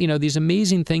all, these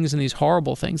amazing things and these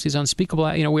horrible things, these unspeakable,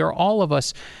 we are all of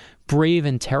us brave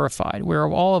and terrified. We are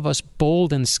all of us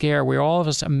bold and scared. We are all of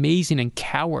us amazing and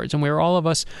cowards. And we are all of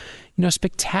us,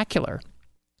 spectacular.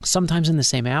 Sometimes in the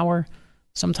same hour,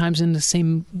 sometimes in the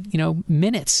same,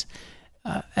 minutes.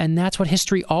 And that's what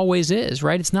history always is,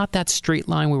 right? It's not that straight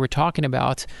line we were talking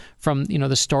about from,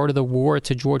 the start of the war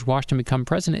to George Washington become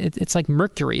president. It's like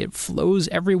mercury. It flows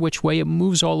every which way. It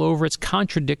moves all over. It's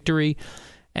contradictory.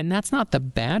 And that's not the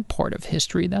bad part of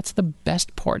history. That's the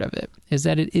best part of it, is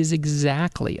that it is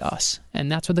exactly us.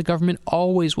 And that's what the government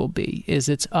always will be, is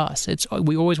it's us.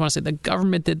 We always want to say the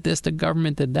government did this, the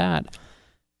government did that.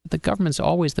 But the government's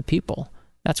always the people.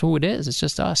 That's what it is. It's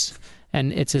just us.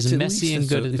 And it's as messy and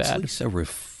good as bad. It's at least a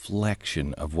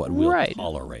reflection of what we'll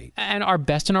tolerate. And our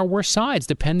best and our worst sides,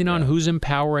 depending on who's in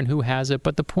power and who has it.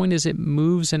 But the point is it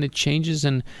moves and it changes.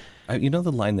 And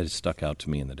the line that has stuck out to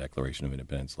me in the Declaration of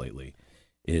Independence lately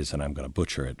is, and I'm going to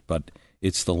butcher it, but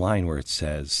it's the line where it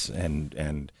says,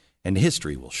 and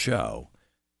history will show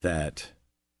that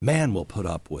man will put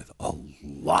up with a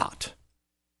lot,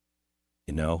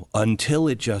 until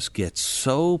it just gets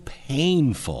so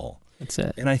painful. That's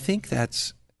it. And I think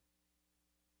that's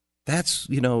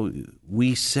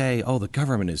we say, the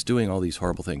government is doing all these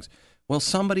horrible things. Well,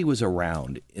 somebody was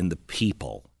around in the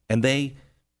people, and they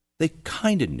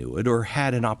kind of knew it or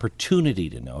had an opportunity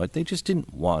to know it. They just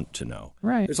didn't want to know.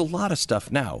 Right. There's a lot of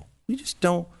stuff now we just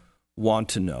don't want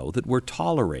to know that we're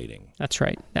tolerating. That's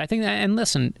right. I think that, and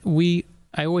listen,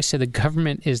 I always say the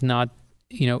government is not,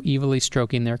 evilly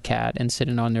stroking their cat and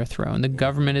sitting on their throne. The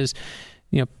government is,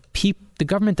 the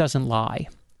government doesn't lie.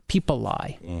 People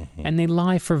lie. Mm-hmm. And they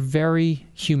lie for very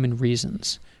human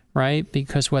reasons, right?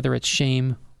 Because whether it's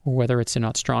shame or whether it's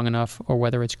not strong enough or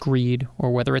whether it's greed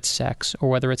or whether it's sex or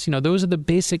whether it's, those are the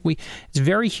basic, it's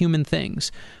very human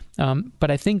things.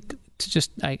 But I think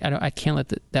I can't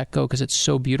let that go because it's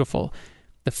so beautiful.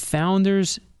 The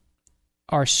founders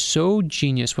are so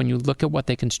genius when you look at what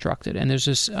they constructed. And there's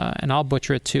this, and I'll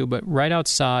butcher it too, but right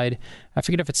outside, I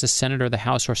forget if it's the Senate or the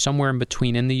House or somewhere in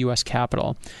between in the U.S.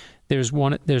 Capitol, there's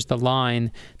the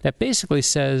line that basically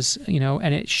says,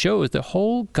 and it shows the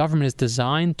whole government is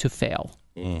designed to fail.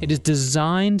 Mm-hmm. It is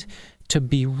designed to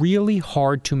be really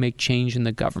hard to make change in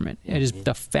the government. Mm-hmm. It is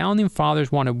the founding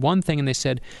fathers wanted one thing, and they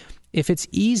said, if it's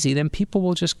easy, then people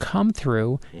will just come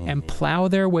through and plow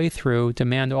their way through,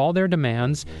 demand all their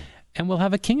demands, and we'll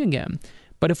have a king again.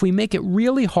 But if we make it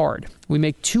really hard, we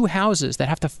make two houses that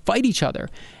have to fight each other,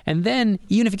 and then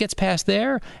even if it gets past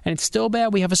there and it's still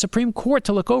bad, we have a Supreme Court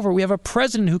to look over, we have a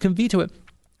president who can veto it.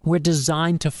 We're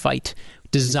designed to fight,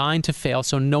 designed to fail,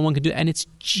 so no one can do it. And it's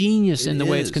genius in the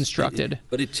way it's constructed.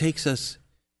 But it takes us,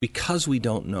 because we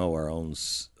don't know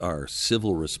our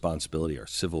civil responsibility, our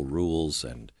civil rules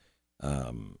and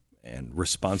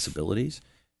responsibilities,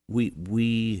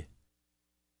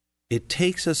 it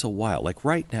takes us a while. Like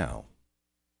right now,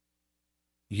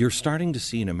 you're starting to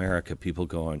see in America people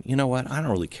going, you know what? I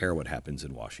don't really care what happens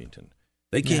in Washington.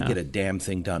 They can't get a damn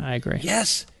thing done. I agree.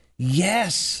 Yes.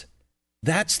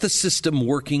 That's the system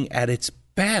working at its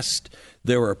best.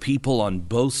 There are people on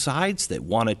both sides that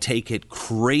want to take it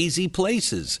crazy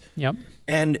places. Yep.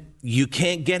 And you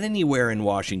can't get anywhere in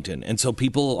Washington. And so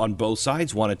people on both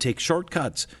sides want to take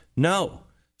shortcuts. No.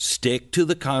 Stick to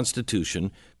the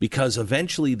Constitution, because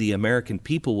eventually the American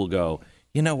people will go,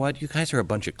 you know what? You guys are a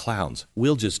bunch of clowns.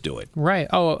 We'll just do it. Right.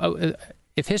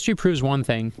 If history proves one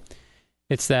thing,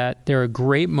 it's that there are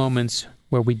great moments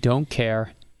where we don't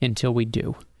care until we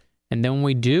do. And then when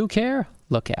we do care,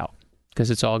 look out,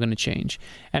 because it's all going to change.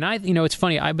 And it's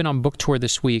funny, I've been on book tour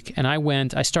this week, and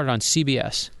I started on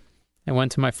CBS. I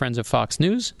went to my friends at Fox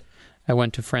News. I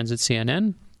went to friends at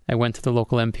CNN. I went to the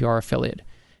local NPR affiliate.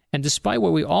 And despite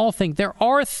what we all think, there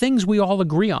are things we all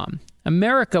agree on.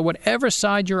 America, whatever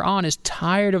side you're on, is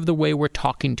tired of the way we're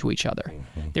talking to each other.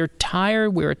 They're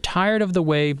tired. We're tired of the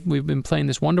way we've been playing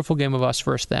this wonderful game of us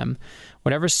versus them.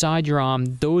 Whatever side you're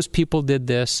on, those people did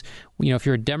this. If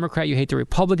you're a Democrat, you hate the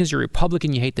Republicans. You're a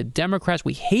Republican, you hate the Democrats.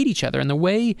 We hate each other. And the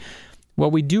way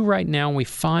what we do right now, we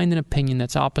find an opinion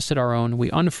that's opposite our own.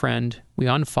 We unfriend, we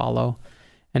unfollow,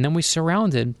 and then we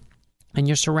surrounded. And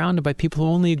you're surrounded by people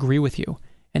who only agree with you.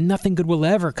 And nothing good will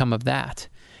ever come of that.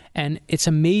 And it's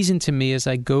amazing to me as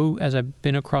I've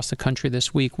been across the country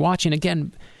this week, watching,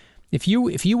 again, if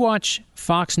you watch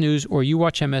Fox News or you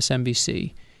watch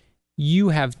MSNBC, you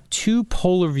have two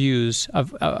polar views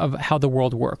of how the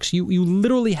world works. You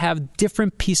literally have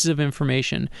different pieces of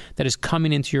information that is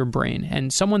coming into your brain.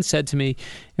 And someone said to me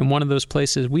in one of those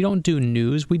places, we don't do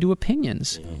news, we do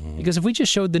opinions. Mm-hmm. Because if we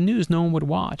just showed the news, no one would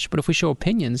watch. But if we show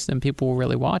opinions, then people will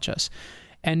really watch us.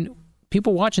 And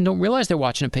people watch and don't realize they're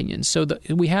watching opinions. So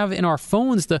we have in our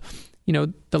phones the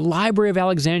Library of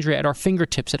Alexandria at our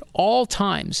fingertips at all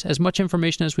times, as much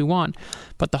information as we want.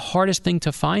 But the hardest thing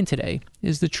to find today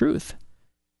is the truth,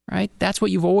 right? That's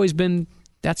what you've always been.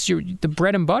 That's the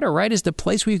bread and butter, right? Is the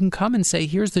place where you can come and say,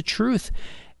 here's the truth.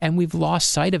 And we've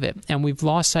lost sight of it. And we've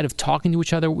lost sight of talking to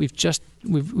each other.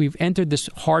 We've entered this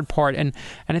hard part. And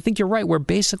I think you're right. We're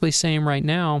basically saying right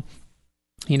now,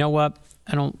 you know what?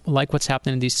 I don't like what's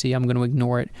happening in D.C. I'm going to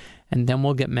ignore it. And then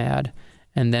we'll get mad.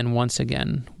 And then once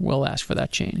again, we'll ask for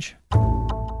that change.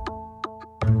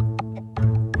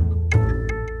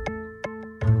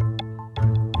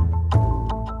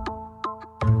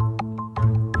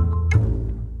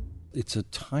 It's a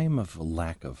time of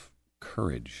lack of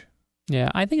courage. Yeah,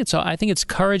 I think it's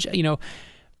courage.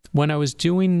 When I was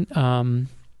doing,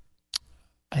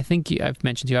 I think I've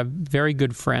mentioned to you, I have very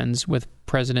good friends with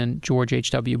President George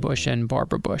H.W. Bush and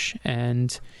Barbara Bush.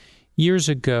 And years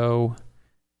ago,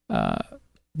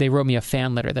 they wrote me a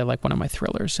fan letter. They're like one of my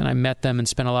thrillers. And I met them and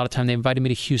spent a lot of time. They invited me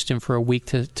to Houston for a week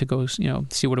to go,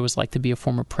 see what it was like to be a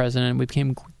former president. We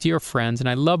became dear friends. And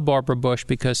I love Barbara Bush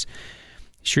because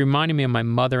she reminded me of my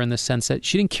mother in the sense that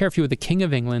she didn't care if you were the King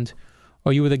of England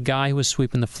or you were the guy who was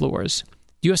sweeping the floors.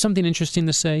 Do you have something interesting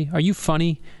to say? Are you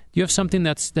funny? Do you have something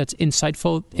that's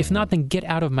insightful? If not, then get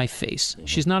out of my face.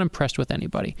 She's not impressed with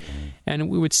anybody. And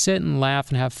we would sit and laugh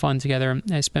and have fun together.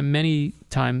 I spent many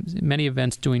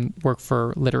events doing work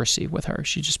for literacy with her.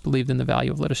 She just believed in the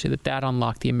value of literacy, that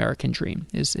unlocked the American dream,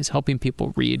 is helping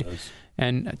people read.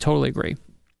 And I totally agree.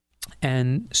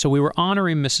 And so we were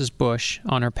honoring Mrs. Bush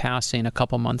on her passing a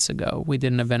couple months ago. We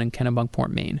did an event in Kennebunkport,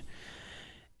 Maine.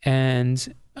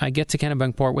 And I get to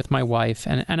Kennebunkport with my wife,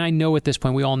 and I know at this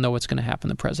point, we all know what's going to happen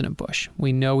to President Bush.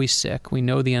 We know he's sick. We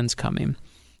know the end's coming.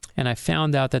 And I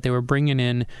found out that they were bringing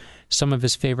in some of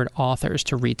his favorite authors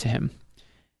to read to him.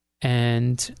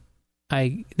 And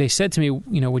they said to me,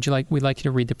 we'd like you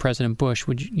to read to President Bush.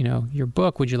 Would you, your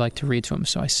book, would you like to read to him?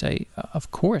 So I say,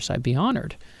 of course, I'd be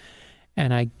honored.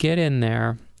 And I get in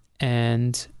there,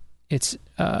 and it's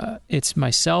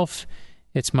myself,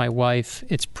 it's my wife,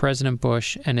 it's President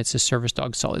Bush, and it's his service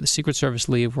dog, Sully. The Secret Service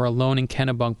leave. We're alone in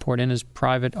Kennebunkport in his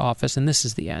private office, and this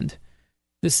is the end.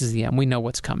 This is the end. We know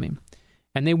what's coming.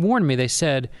 And they warned me. They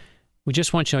said, we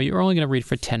just want you to know you're only going to read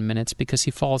for 10 minutes because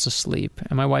he falls asleep.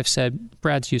 And my wife said,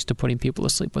 Brad's used to putting people to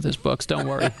sleep with his books. Don't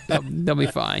worry. They'll be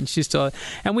fine. She's still...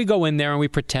 And we go in there and we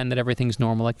pretend that everything's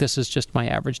normal. Like, this is just my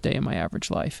average day in my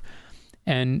average life.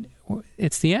 And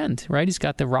it's the end, right? He's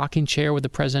got the rocking chair with the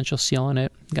presidential seal on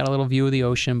it. Got a little view of the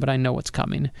ocean, but I know what's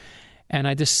coming. And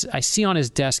I see on his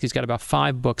desk, he's got about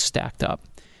 5 books stacked up.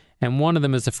 And one of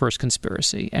them is The First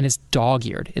Conspiracy. And it's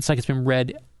dog-eared. It's like it's been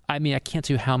read, I can't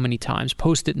tell you how many times.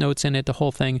 Post-it notes in it, the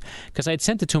whole thing. Because I had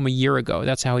sent it to him a year ago.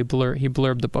 That's how he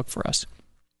blurbed the book for us.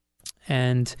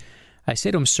 And I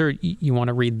say to him, sir, you want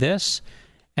to read this?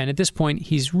 And at this point,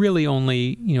 he's really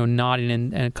only, nodding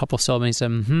and a couple of syllables. He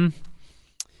said, mm-hmm.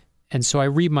 And so I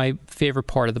read my favorite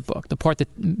part of the book, the part that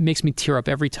makes me tear up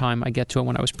every time I get to it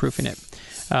when I was proofing it.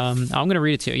 I'm going to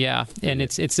read it to you, yeah. And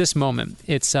it's this moment.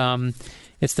 It's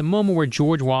the moment where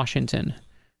George Washington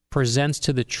presents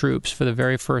to the troops for the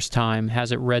very first time,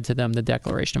 has it read to them, the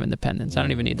Declaration of Independence. I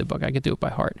don't even need the book. I could do it by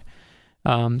heart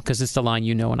because it's the line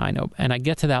you know and I know. And I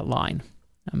get to that line.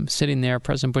 I'm sitting there,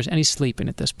 President Bush, and he's sleeping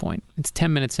at this point. It's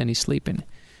 10 minutes and he's sleeping.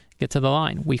 Get to the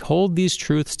line. We hold these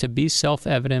truths to be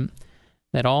self-evident,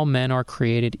 that all men are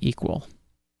created equal.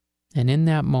 And in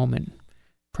that moment,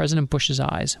 President Bush's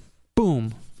eyes,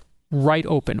 boom, right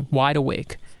open, wide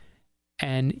awake.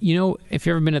 And, you know, if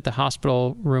you've ever been at the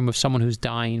hospital room of someone who's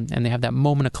dying and they have that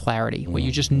moment of clarity where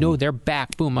you just know they're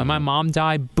back. Boom, my mom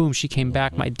died. Boom, she came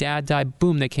back. My dad died.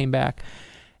 Boom, they came back.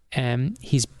 And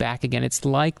he's back again. It's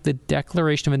like the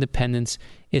Declaration of Independence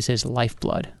is his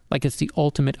lifeblood. Like it's the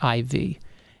ultimate IV.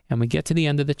 And we get to the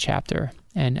end of the chapter.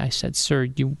 And I said, sir,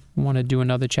 you want to do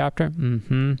another chapter?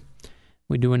 Mm-hmm.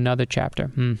 We do another chapter.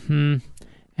 Mm-hmm.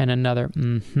 And another.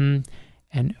 Mm-hmm.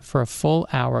 And for a full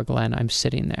hour, Glenn, I'm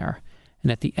sitting there.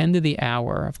 And at the end of the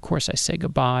hour, of course, I say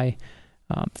goodbye,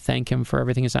 thank him for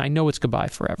everything. I know it's goodbye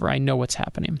forever. I know what's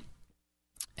happening.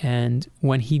 And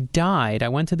when he died, I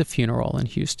went to the funeral in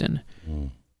Houston.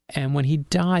 And when he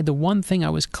died, the one thing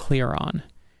I was clear on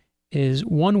is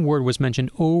one word was mentioned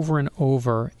over and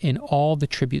over in all the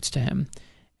tributes to him.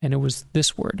 And it was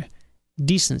this word,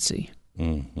 decency.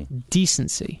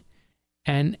 Decency.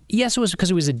 And yes, it was because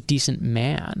he was a decent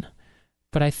man.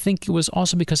 But I think it was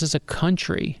also because as a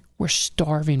country, we're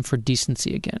starving for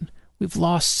decency again. We've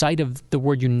lost sight of the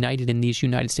word united in these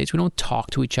United States. We don't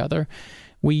talk to each other.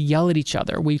 We yell at each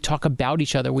other. We talk about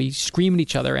each other. We scream at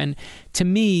each other. And to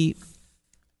me,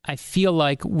 I feel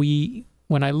like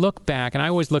when I look back, and I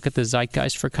always look at the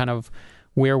zeitgeist for kind of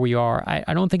where we are,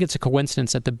 I don't think it's a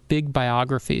coincidence that the big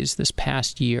biographies this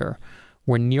past year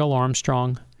were Neil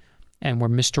Armstrong and were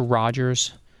Mr.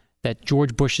 Rogers, that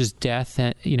George Bush's death,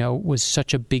 was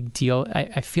such a big deal.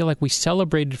 I feel like we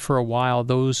celebrated for a while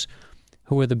those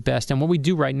who are the best. And what we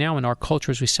do right now in our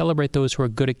culture is we celebrate those who are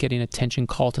good at getting attention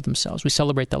called to themselves. We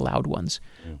celebrate the loud ones.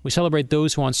 We celebrate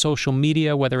those who on social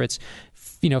media, whether it's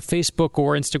Facebook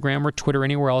or Instagram or Twitter,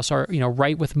 anywhere else, are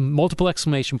write with multiple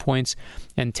exclamation points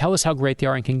and tell us how great they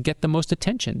are and can get the most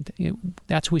attention.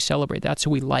 That's who we celebrate. That's who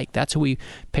we like. That's who we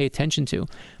pay attention to.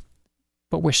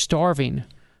 But we're starving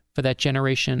for that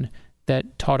generation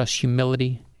that taught us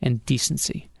humility and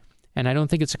decency. And I don't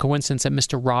think it's a coincidence that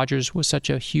Mr. Rogers was such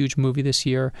a huge movie this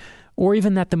year, or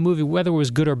even that the movie, whether it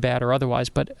was good or bad or otherwise,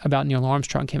 but about Neil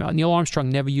Armstrong came out. Neil Armstrong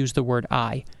never used the word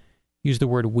I, used the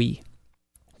word we.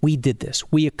 We did this.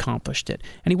 We accomplished it.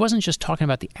 And he wasn't just talking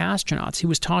about the astronauts. He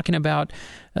was talking about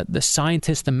the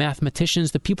scientists, the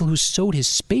mathematicians, the people who sewed his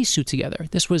spacesuit together.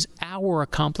 This was our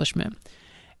accomplishment.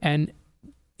 And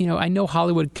I know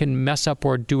Hollywood can mess up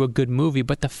or do a good movie,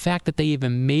 but the fact that they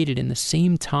even made it in the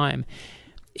same time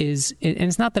and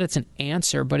it's not that it's an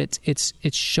answer, but it's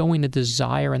showing a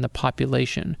desire in the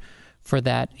population for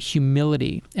that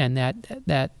humility and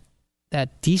that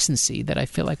decency that I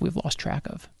feel like we've lost track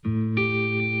of.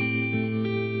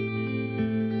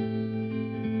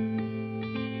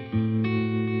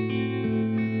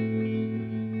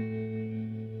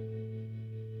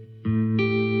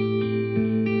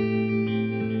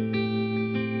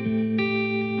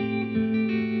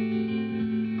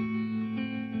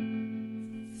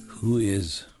 Who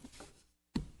is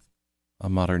a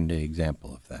modern day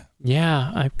example of that?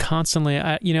 Yeah, I constantly,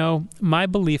 my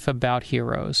belief about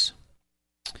heroes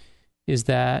is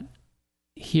that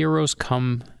heroes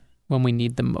come when we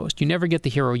need them most. You never get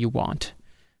the hero you want,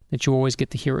 that you always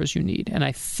get the heroes you need. And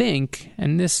I think,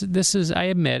 and this is, I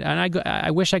admit, and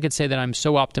I wish I could say that I'm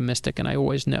so optimistic and I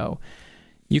always know.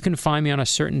 You can find me on a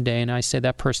certain day and I say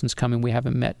that person's coming, we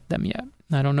haven't met them yet.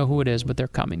 I don't know who it is, but they're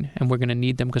coming, and we're going to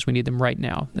need them because we need them right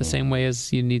now, the same way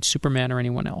as you need Superman or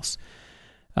anyone else.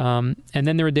 And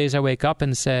then there are days I wake up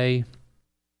and say,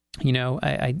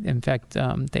 in fact,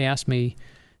 they asked me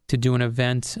to do an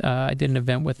event. I did an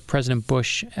event with President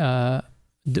Bush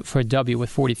for W with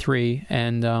 43,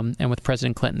 and with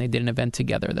President Clinton. They did an event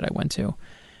together that I went to.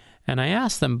 And I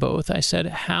asked them both, I said,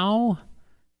 how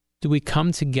do we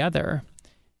come together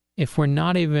if we're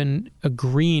not even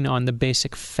agreeing on the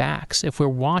basic facts, if we're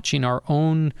watching our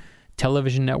own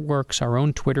television networks, our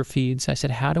own Twitter feeds? I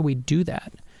said, how do we do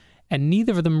that? And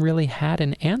neither of them really had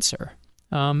an answer.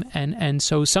 And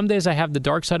so some days I have the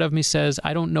dark side of me says,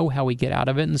 I don't know how we get out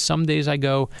of it. And some days I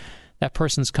go, that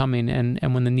person's coming, and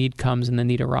when the need comes and the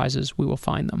need arises, we will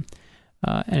find them.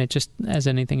 And it just, as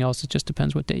anything else, it just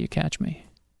depends what day you catch me.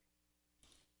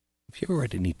 Have you ever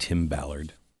read any Tim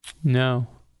Ballard? No.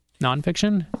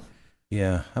 Nonfiction?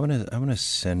 Yeah, I'm gonna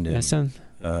send him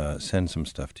send some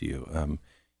stuff to you.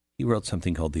 He wrote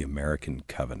something called The American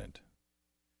Covenant,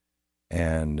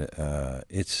 and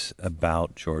it's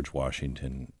about George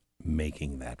Washington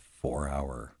making that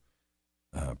 4-hour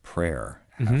prayer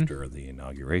after the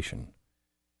inauguration,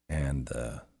 and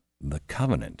the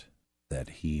covenant that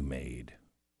he made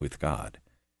with God,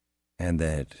 and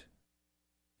that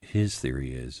his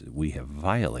theory is we have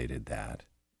violated that.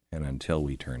 And until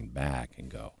we turn back and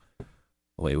go,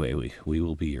 wait, we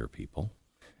will be your people,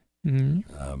 and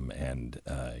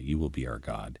you will be our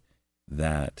God,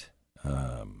 that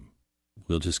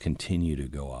we'll just continue to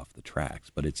go off the tracks.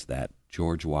 But it's that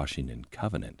George Washington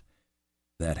covenant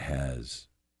that has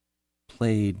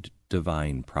played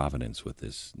divine providence with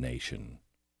this nation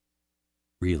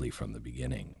really from the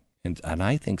beginning. And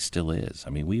I think still is. I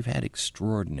mean, we've had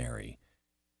extraordinary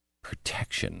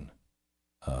protection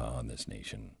on this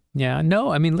nation. Yeah,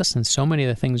 no, I mean, listen, so many of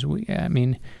the things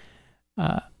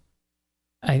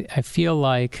I feel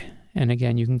like, and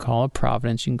again, you can call it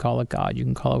providence, you can call it God, you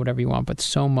can call it whatever you want, but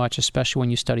so much, especially when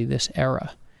you study this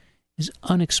era, is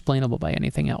unexplainable by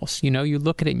anything else. You know, you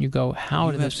look at it and you go,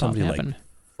 how did this happen? Like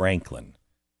Franklin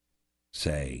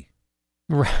say,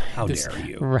 right, how dare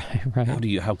you?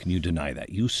 Right. How can you deny that?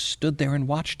 You stood there and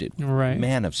watched it. Right.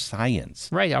 Man of science.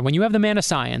 Right. Yeah. When you have the man of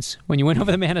science, when you went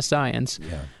over the man of science,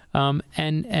 it's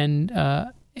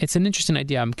an interesting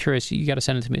idea. I'm curious. You got to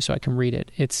send it to me so I can read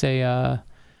it. It's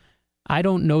I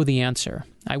don't know the answer.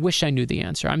 I wish I knew the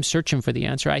answer. I'm searching for the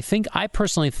answer. I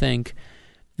personally think,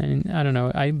 and I don't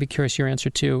know, I'd be curious your answer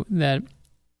too, that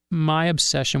my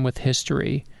obsession with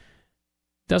history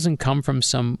doesn't come from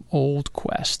some old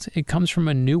quest. It comes from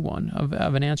a new one of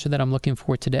an answer that I'm looking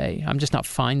for today. I'm just not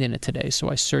finding it today, so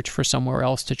I search for somewhere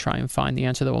else to try and find the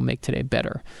answer that will make today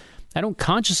better. I don't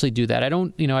consciously do that. I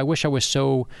don't, I wish I was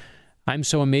I'm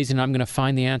so amazing I'm going to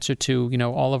find the answer to,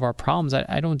 all of our problems.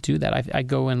 I don't do that. I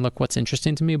go and look what's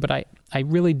interesting to me, but I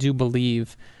really do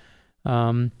believe,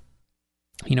 when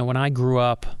I grew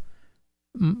up,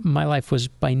 my life was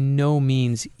by no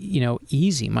means,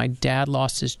 easy. My dad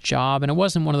lost his job, and it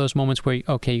wasn't one of those moments where,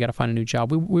 okay, you got to find a new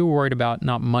job. We were worried about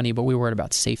not money, but we were worried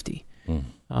about safety.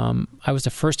 I was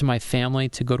the first in my family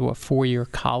to go to a 4-year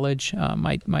college.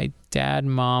 My dad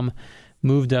and mom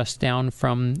moved us down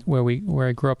from where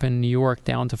I grew up in New York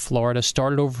down to Florida,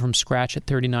 started over from scratch at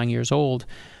 39 years old.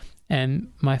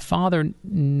 And my father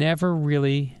never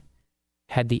really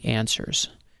had the answers.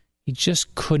 He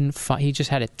just couldn't find, he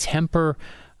just had a temper.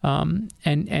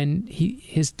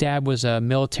 His dad was a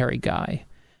military guy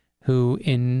who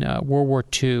in World War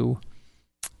II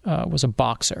was a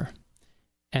boxer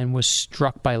and was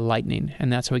struck by lightning.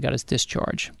 And that's how he got his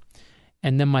discharge.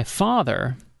 And then my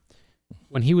father,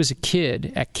 when he was a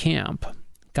kid at camp,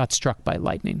 got struck by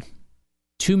lightning.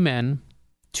 2 men,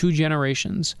 2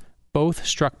 generations, both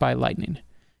struck by lightning.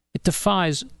 It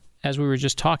defies, as we were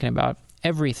just talking about,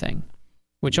 everything.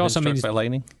 Which also means by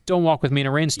lightning? Don't walk with me in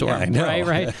a rainstorm, yeah, I know.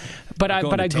 right? But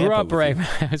I grew up right.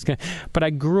 But I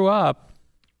grew up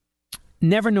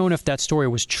never knowing if that story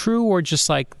was true or just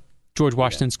like George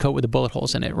Washington's coat with the bullet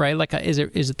holes in it, right? Like, is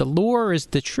it the lore or is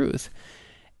it the truth?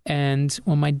 And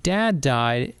when my dad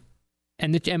died,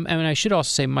 and I should also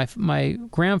say my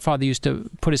grandfather used to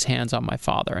put his hands on my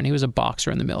father, and he was a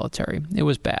boxer in the military. It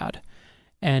was bad,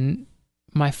 and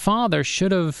my father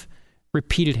should have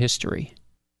repeated history.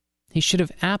 He should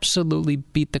have absolutely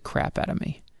beat the crap out of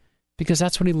me because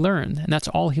that's what he learned, and that's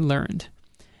all he learned.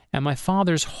 And my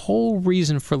father's whole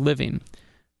reason for living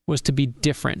was to be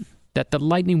different, that the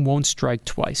lightning won't strike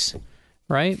twice,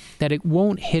 right? That it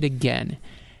won't hit again.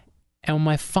 And when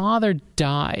my father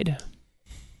died,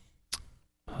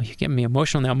 oh, you're getting me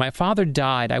emotional now. My father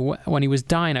died. When he was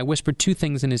dying, I whispered 2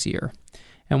 things in his ear.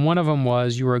 And one of them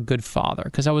was, you were a good father.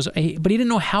 But he didn't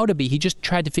know how to be. He just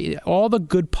tried to, all the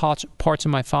good parts of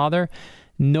my father,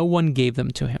 no one gave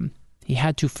them to him. He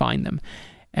had to find them.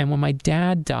 And when my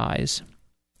dad dies,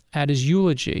 at his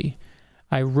eulogy,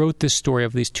 I wrote this story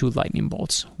of these 2 lightning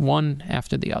bolts, one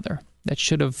after the other, that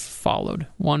should have followed,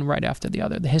 one right after the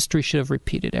other. The history should have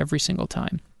repeated every single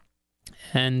time.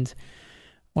 And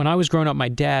when I was growing up, my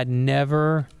dad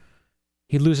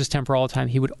he'd lose his temper all the time.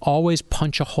 He would always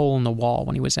punch a hole in the wall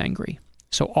when he was angry.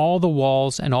 So all the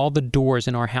walls and all the doors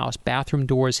in our house, bathroom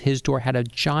doors, his door, had a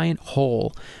giant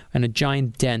hole and a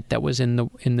giant dent that was in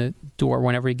the door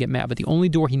whenever he'd get mad. But the only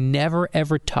door he never,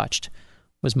 ever touched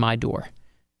was my door.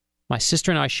 My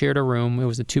sister and I shared a room. It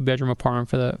was a 2-bedroom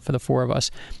apartment for the 4 of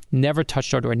us. Never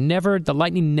touched our door. The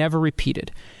lightning never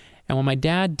repeated. And when my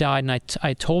dad died, and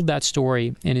I told that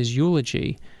story in his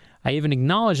eulogy, I even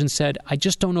acknowledged and said, I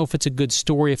just don't know if it's a good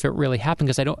story, if it really happened,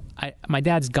 because my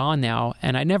dad's gone now,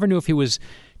 and I never knew if he was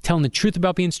telling the truth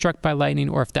about being struck by lightning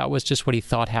or if that was just what he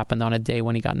thought happened on a day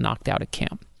when he got knocked out at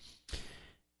camp.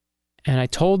 And I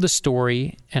told the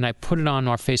story, and I put it on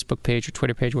our Facebook page or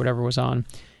Twitter page, whatever it was on,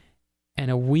 and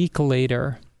a week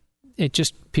later,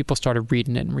 people started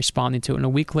reading it and responding to it, and a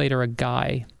week later, a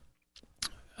guy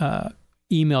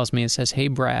emails me and says, hey,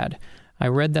 Brad, I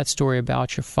read that story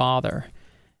about your father,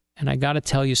 and I got to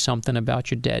tell you something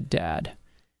about your dead dad.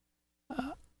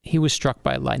 He was struck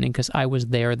by lightning because I was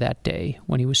there that day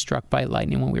when he was struck by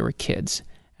lightning when we were kids.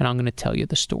 And I'm going to tell you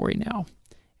the story now.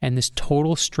 And this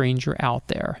total stranger out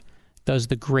there does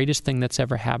the greatest thing that's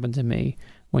ever happened to me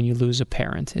when you lose a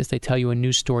parent, is they tell you a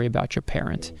new story about your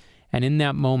parent. And in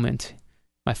that moment,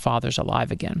 my father's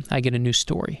alive again. I get a new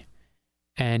story.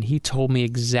 And he told me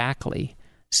exactly,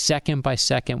 second by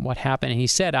second, what happened. And he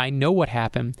said, I know what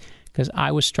happened because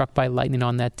I was struck by lightning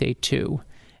on that day too.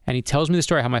 And he tells me the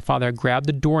story how my father had grabbed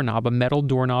the doorknob, a metal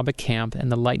doorknob at camp,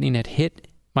 and the lightning had hit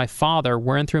my father,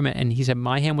 wearing through him. And he said,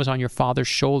 my hand was on your father's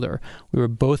shoulder. We were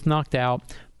both knocked out,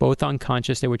 both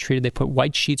unconscious. They were treated. They put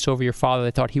white sheets over your father.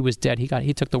 They thought he was dead.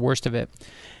 He took the worst of it,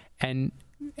 and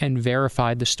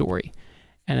verified the story.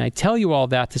 And I tell you all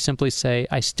that to simply say,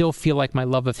 I still feel like my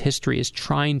love of history is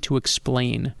trying to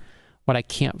explain what I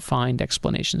can't find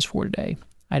explanations for today.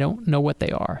 I don't know what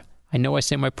they are. I know I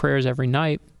say my prayers every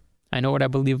night. I know what I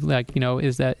believe,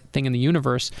 is that thing in the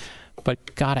universe.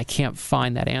 But God, I can't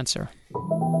find that answer.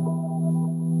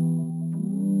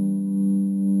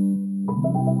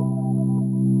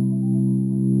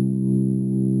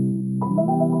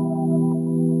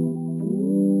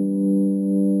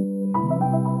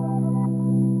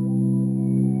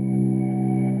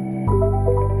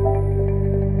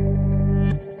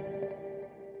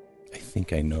 I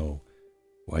think I know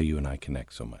why you and I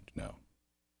connect so much now.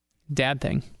 Dad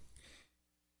thing.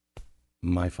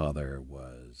 My father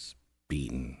was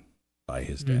beaten by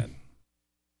his dad.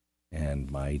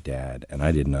 And my dad, and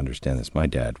I didn't understand this, my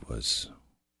dad was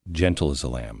gentle as a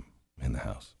lamb in the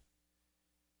house.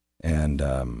 And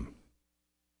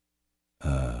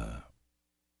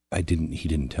he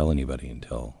didn't tell anybody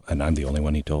until, and I'm the only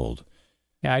one he told.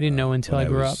 Yeah, I didn't know until I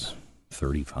grew up.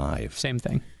 35. Same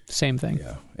thing.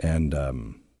 Yeah. And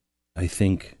I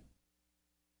think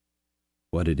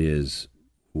what it is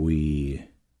we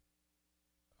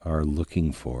are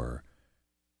looking for,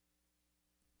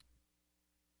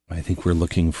 I think we're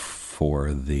looking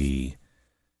for the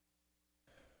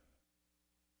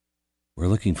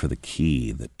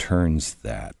key that turns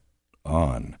that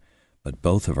on. But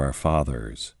both of our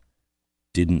fathers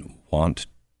didn't want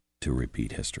to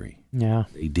repeat history. Yeah.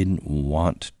 They didn't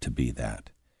want to be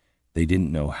that. They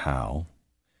didn't know how.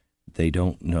 They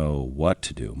don't know what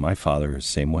to do. My father, the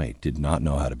same way, did not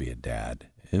know how to be a dad.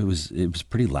 It was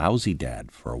pretty lousy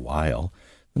dad for a while,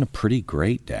 and a pretty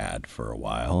great dad for a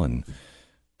while, and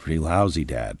pretty lousy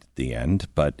dad at the end.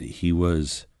 But he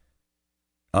was,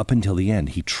 up until the end,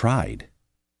 he tried.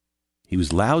 He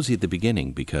was lousy at the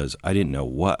beginning because I didn't know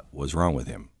what was wrong with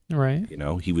him. Right.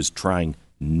 He was trying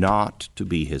not to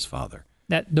be his father.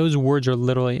 Those words are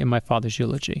literally in my father's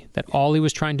eulogy. That all he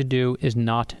was trying to do is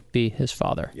not be his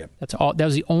father. Yep. That's all. That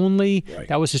was the only. Right.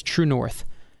 That was his true north.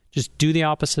 Just do the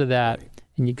opposite of that, Right.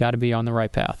 and you got to be on the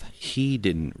right path. He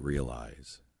didn't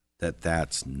realize that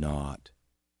that's not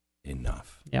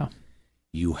enough. Yeah.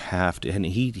 You have to, and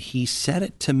he said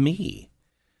it to me,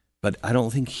 but I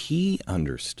don't think he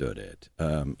understood it.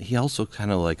 He also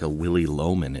kind of like a Willy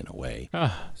Loman in a way.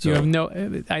 You have no.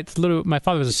 It's literally. My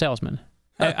father was a salesman.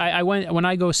 When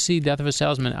I go see Death of a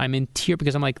Salesman, I'm in tears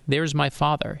because I'm like, there's my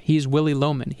father. He's Willy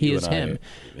Loman. He is him.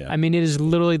 Yeah. I mean, it is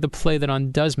literally the play that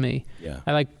undoes me. Yeah.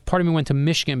 Part of me went to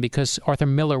Michigan because Arthur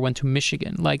Miller went to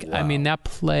Michigan. Wow. I mean, that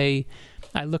play,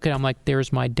 I look at it, I'm like,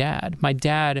 there's my dad. My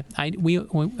dad,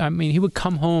 he would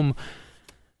come home,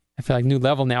 I feel like new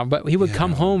level now, but he would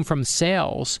come home from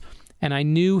sales, and I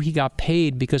knew he got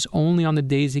paid because only on the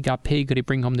days he got paid could he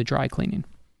bring home the dry cleaning.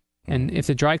 And if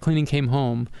the dry cleaning came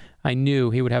home, I knew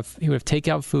he would have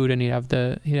takeout food, and he'd have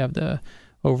the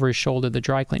over his shoulder the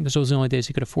dry cleaning, because those were the only days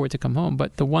he could afford to come home.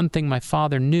 But the one thing my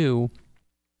father knew,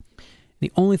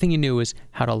 the only thing he knew, is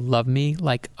how to love me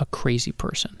like a crazy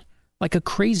person,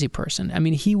 I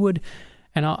mean, he would,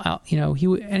 and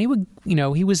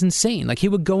he was insane. Like, he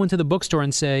would go into the bookstore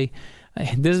and say,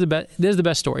 "This is the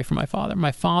best story for my father."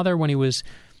 My father, when he was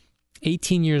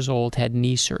 18 years old, had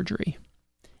knee surgery.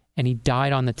 And he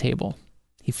died on the table.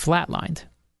 He flatlined,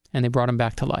 and they brought him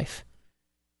back to life.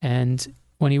 And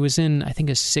when he was in, I think,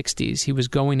 his 60s, he was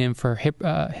going in for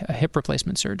a hip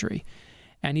replacement surgery.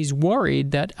 And he's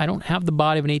worried that I don't have the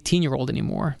body of an 18-year-old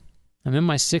anymore. I'm in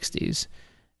my 60s,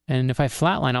 and if I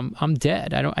flatline, I'm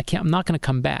dead. I'm not going to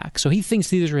come back. So he thinks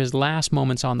these are his last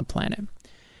moments on the planet.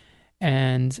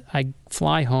 And I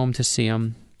fly home to see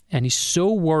him, and he's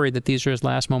so worried that these are his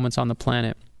last moments on the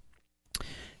planet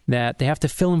that they have to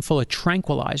fill him full of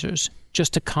tranquilizers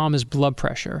just to calm his blood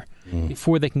pressure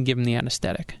before they can give him the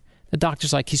anesthetic. The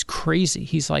doctor's like, he's crazy.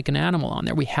 He's like an animal on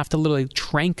there. We have to literally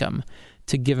trank him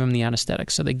to give him the anesthetic.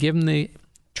 So they give him the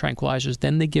tranquilizers,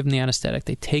 then they give him the anesthetic.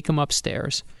 They take him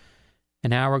upstairs.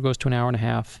 An hour goes to an hour and a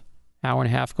half. Hour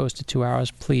and a half goes to 2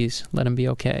 hours. Please, let him be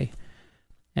okay.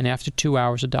 And after 2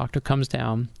 hours, the doctor comes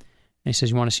down, and he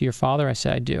says, "You want to see your father?" I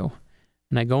said, "I do."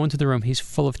 And I go into the room. He's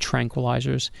full of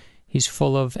tranquilizers. He's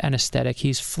full of anesthetic.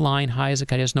 He's flying high as a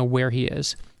kite. He doesn't know where he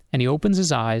is. And he opens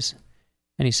his eyes,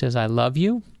 and he says, "I love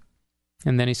you."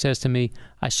 And then he says to me,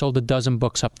 "I sold a dozen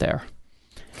books up there."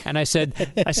 And I said,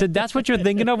 "That's what you're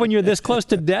thinking of when you're this close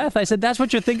to death?" I said, "That's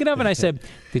what you're thinking of?" And I said,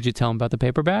 "Did you tell him about the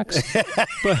paperbacks?"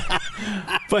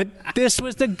 but this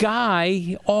was the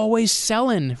guy always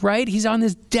selling, right? He's on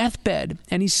his deathbed,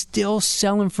 and he's still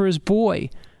selling for his boy.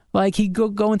 Like, he'd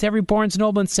go into every Barnes &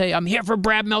 Noble and say, "I'm here for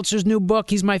Brad Meltzer's new book.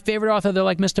 He's my favorite author." They're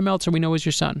like, "Mr. Meltzer, we know he's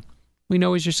your son. We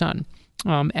know he's your son."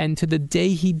 And to the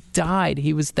day he died,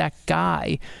 he was that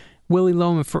guy. Willie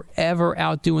Loman forever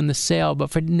outdoing the sale,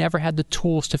 but never had the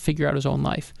tools to figure out his own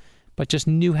life, but just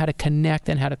knew how to connect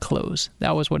and how to close.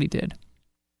 That was what he did.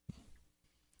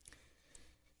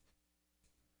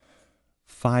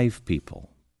 5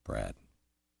 people, Brad,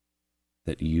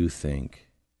 that you think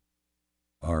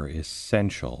are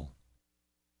essential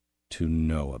to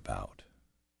know about.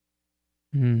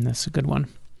 That's a good one.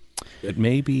 It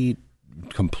may be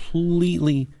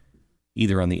completely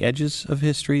either on the edges of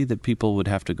history that people would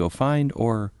have to go find,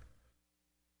 or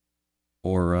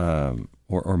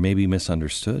maybe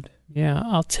misunderstood. Yeah,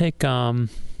 I'll take. I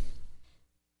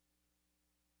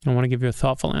want to give you a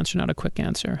thoughtful answer, not a quick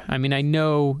answer. I mean, I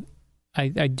know,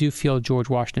 I do feel George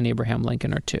Washington, Abraham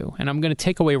Lincoln are 2, and I'm going to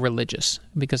take away religious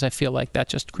because I feel like that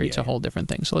just creates a whole different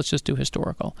thing. So let's just do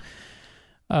historical.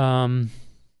 Those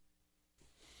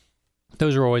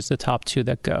are always the top 2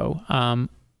 that go.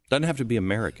 Doesn't have to be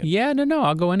American. Yeah, no,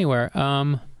 I'll go anywhere.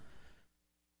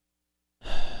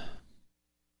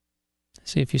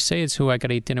 See, if you say it's who I got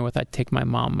to eat dinner with, I'd take my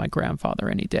mom, my grandfather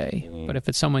any day. But if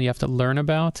it's someone you have to learn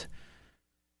about,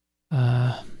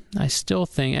 I still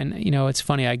think, and it's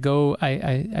funny.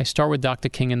 I start with Dr.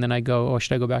 King, and then I go, oh,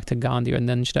 should I go back to Gandhi, and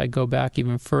then should I go back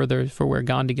even further for where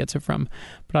Gandhi gets it from?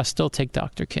 But I still take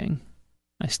Dr. King.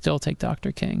 I'd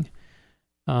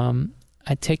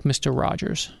take Mr.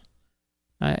 Rogers.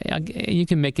 You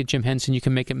can make it Jim Henson, you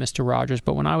can make it Mr. Rogers,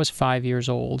 but when I was 5 years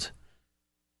old,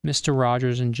 Mr.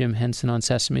 Rogers and Jim Henson on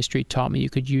Sesame Street taught me you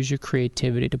could use your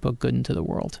creativity to put good into the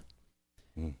world.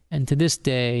 And to this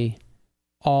day,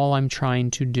 all I'm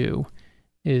trying to do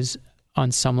is,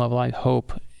 on some level, I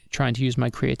hope, trying to use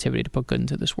my creativity to put good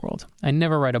into this world. I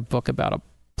never write a book about a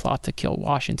plot to kill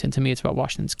Washington. To me, it's about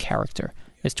Washington's character.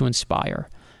 It's to inspire.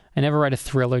 I never write a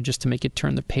thriller just to make it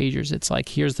turn the pages. It's like,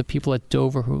 here's the people at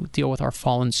Dover who deal with our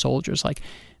fallen soldiers. Like,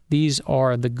 these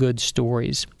are the good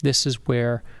stories. This is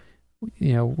where,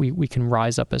 we can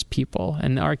rise up as people.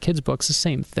 And our kids' book's the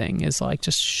same thing. Is like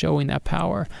just showing that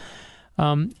power.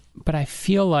 But I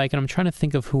feel like, and I'm trying to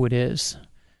think of who it is.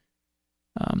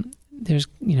 There's,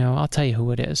 I'll tell you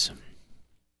who it is.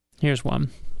 Here's one.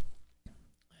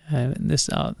 This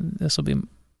will be.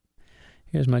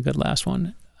 Here's my good last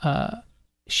one.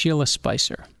 Sheila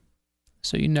Spicer.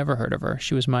 So you never heard of her.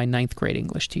 She was my 9th grade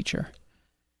English teacher.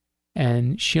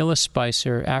 And Sheila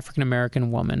Spicer,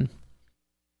 African-American woman,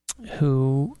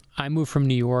 who I moved from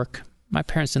New York. My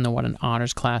parents didn't know what an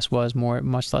honors class was,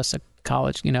 much less a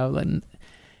college, and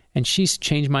she's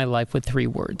changed my life with 3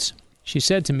 words. She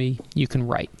said to me, "You can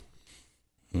write."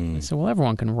 I said, "Well,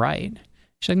 everyone can write."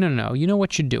 She's like, No, you know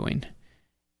what you're doing.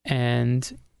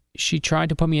 And she tried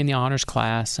to put me in the honors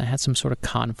class. I had some sort of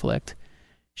conflict.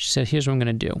 She said, "Here's what I'm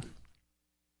going to do."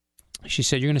 She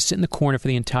said, "You're going to sit in the corner for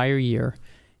the entire year,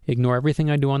 ignore everything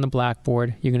I do on the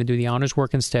blackboard. You're going to do the honors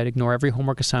work instead. Ignore every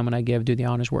homework assignment I give. Do the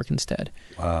honors work instead."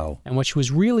 Wow. And what she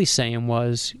was really saying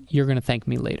was, "You're going to thank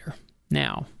me later."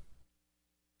 Now,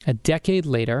 a decade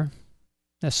later,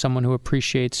 as someone who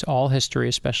appreciates all history,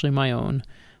 especially my own,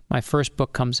 my first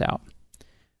book comes out.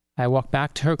 I walk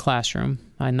back to her classroom.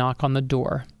 I knock on the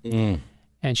door.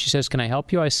 And she says, "Can I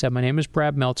help you?" I said, "My name is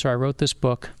Brad Meltzer. I wrote this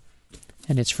book,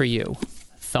 and it's for you."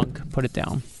 Thunk, put it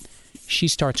down. She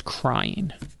starts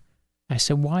crying. I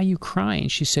said, "Why are you crying?"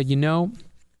 She said,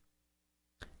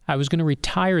 I was going to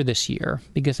retire this year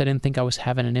because I didn't think I was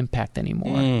having an impact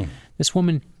anymore. This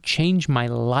woman changed my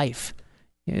life.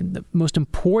 The most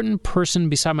important person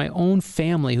beside my own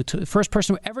family, the first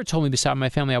person who ever told me beside my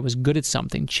family I was good at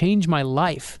something, changed my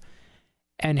life,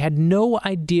 and had no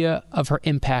idea of her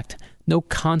impact, no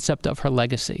concept of her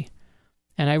legacy.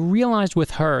 And I realized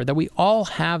with her that we all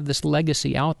have this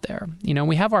legacy out there.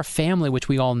 We have our family, which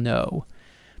we all know,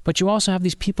 but you also have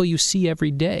these people you see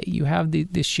every day. You have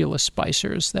the Sheila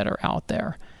Spicers that are out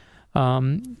there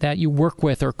that you work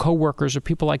with, or coworkers, or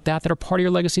people like that are part of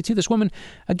your legacy too. This woman,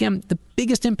 again, the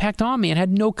biggest impact on me, and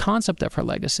had no concept of her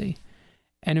legacy.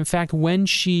 And in fact, when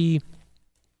she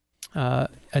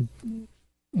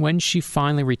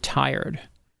finally retired,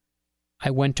 I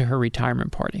went to her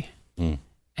retirement party.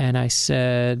 And I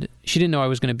said, she didn't know I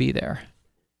was going to be there.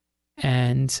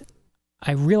 And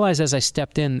I realized as I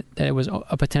stepped in that it was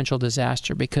a potential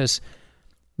disaster, because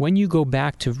when you go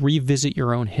back to revisit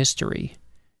your own history,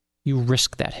 you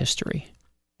risk that history.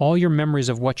 All your memories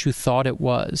of what you thought it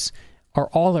was are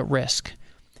all at risk.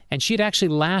 And she had actually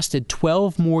lasted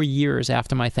 12 more years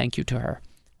after my thank you to her.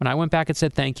 When I went back and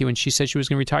said thank you, and she said she was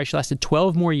going to retire, she lasted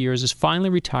 12 more years, is finally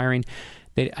retiring.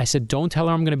 I said, don't tell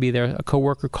her I'm going to be there. A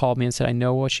coworker called me and said, I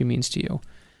know what she means to you.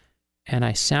 And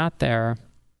I sat there,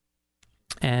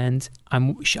 and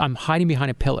I'm hiding behind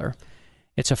a pillar.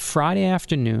 It's a Friday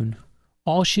afternoon.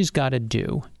 All she's got to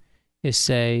do is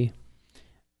say,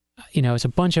 it's a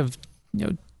bunch of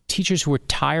teachers who are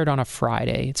tired on a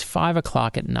Friday. It's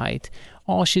 5:00 at night.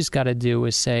 All she's got to do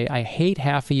is say, I hate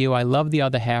half of you. I love the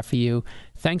other half of you.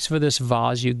 Thanks for this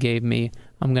vase you gave me.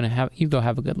 You go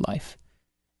have a good life.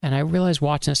 And I realized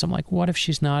watching this, I'm like, what if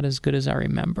she's not as good as I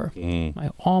remember?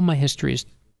 All my history is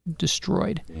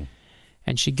destroyed.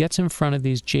 And she gets in front of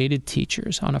these jaded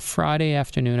teachers on a Friday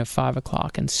afternoon at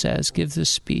 5:00 and gives this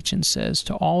speech and says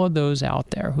to all of those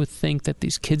out there who think that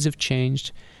these kids have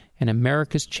changed and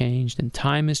America's changed and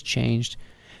time has changed,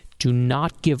 do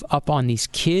not give up on these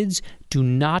kids. Do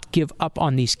not give up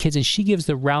on these kids. And she gives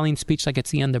the rallying speech like it's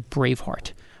the end of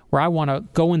Braveheart, where I want to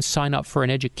go and sign up for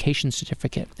an education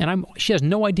certificate. And she has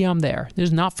no idea I'm there. This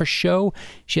is not for show.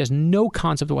 She has no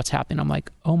concept of what's happening. I'm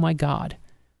like, oh my God,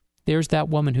 there's that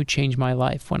woman who changed my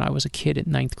life when I was a kid at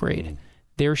 9th grade.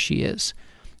 There she is.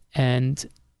 And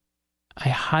I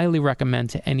highly recommend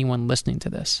to anyone listening to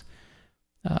this,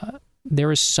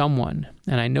 there is someone,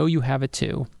 and I know you have it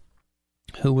too,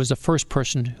 who was the first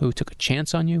person who took a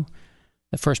chance on you,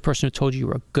 the first person who told you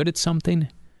were good at something.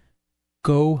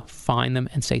 Go find them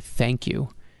and say thank you.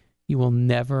 You will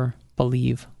never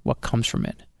believe what comes from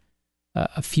it.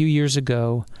 A few years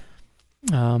ago,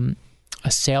 a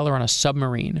sailor on a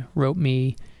submarine wrote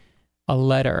me a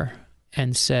letter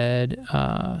and said,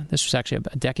 this was actually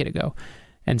a decade ago,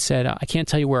 and said, I can't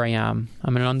tell you where I am.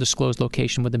 I'm in an undisclosed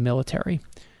location with the military,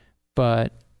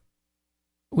 but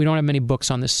we don't have many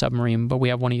books on this submarine, but we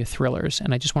have one of your thrillers,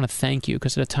 and I just want to thank you,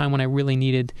 because at a time when I really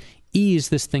needed ease,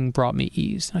 this thing brought me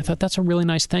ease. And I thought, that's a really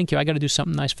nice thank you. I got to do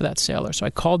something nice for that sailor. So I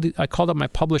called up my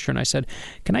publisher, and I said,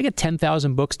 can I get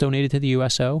 10,000 books donated to the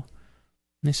USO?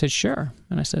 And they said, sure.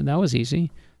 And I said, that was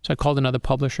easy. So I called another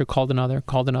publisher, called another.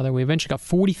 We eventually got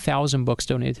 40,000 books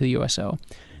donated to the USO.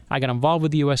 I got involved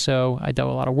with the USO. I did a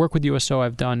lot of work with the USO.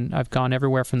 I've gone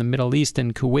everywhere from the Middle East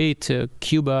and Kuwait to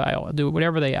Cuba. I'll do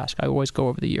whatever they ask. I always go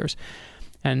over the years.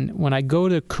 And when I go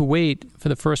to Kuwait for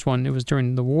the first one, it was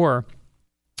during the war.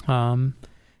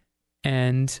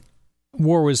 And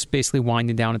war was basically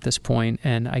winding down at this point.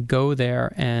 And I go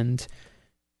there, and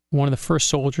one of the first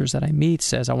soldiers that I meet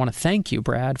says, I want to thank you,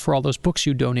 Brad, for all those books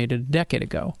you donated a decade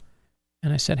ago.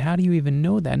 And I said, how do you even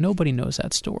know that? Nobody knows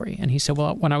that story. And he said,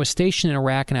 well, when I was stationed in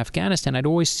Iraq and Afghanistan, I'd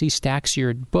always see stacks of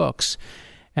your books,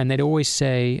 and they'd always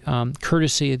say,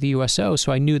 courtesy of the USO,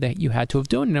 so I knew that you had to have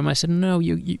donated them. I said, no,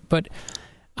 but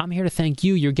I'm here to thank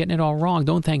you. You're getting it all wrong.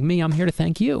 Don't thank me. I'm here to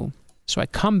thank you. So I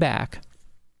come back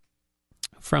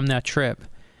from that trip,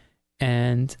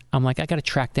 and I'm like, I got to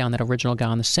track down that original guy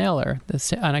on the sailor,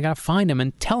 and I got to find him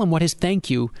and tell him what his thank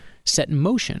you set in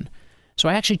motion. So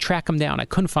I actually track him down. I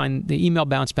couldn't find the email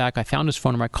bounce back. I found his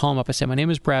phone number. I call him up. I said, my name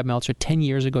is Brad Meltzer. 10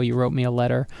 years ago, you wrote me a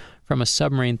letter from a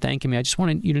submarine thanking me. I just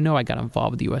wanted you to know I got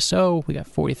involved with the USO. We got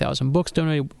 40,000 books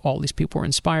donated. All these people were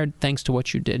inspired thanks to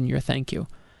what you did and your thank you.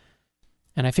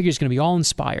 And I figure he's going to be all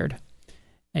inspired.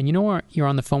 And you know where you're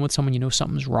on the phone with someone, you know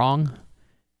something's wrong?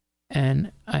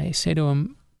 And I say to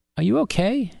him, are you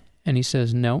okay? And he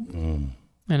says, no.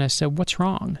 And I said, what's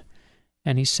wrong?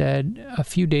 And he said, a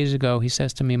few days ago, he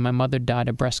says to me, my mother died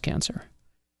of breast cancer.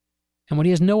 And what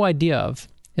he has no idea of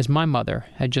is my mother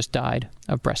had just died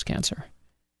of breast cancer.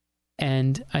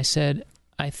 And I said,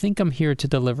 I think I'm here to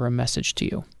deliver a message to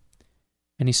you.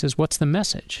 And he says, what's the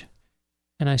message?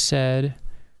 And I said,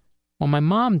 when my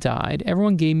mom died,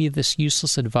 everyone gave me this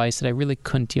useless advice that I really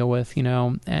couldn't deal with,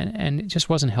 and it just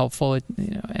wasn't helpful.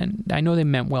 And I know they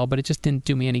meant well, but it just didn't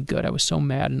do me any good. I was so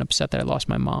mad and upset that I lost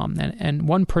my mom. And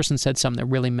one person said something that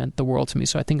really meant the world to me.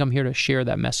 So I think I'm here to share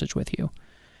that message with you.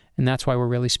 And that's why we're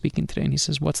really speaking today. And he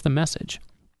says, what's the message?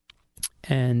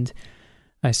 And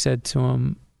I said to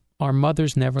him, our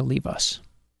mothers never leave us,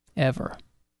 ever.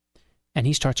 And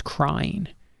he starts crying.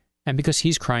 And because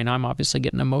he's crying, I'm obviously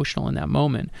getting emotional in that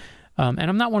moment. And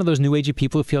I'm not one of those new agey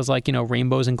people who feels like,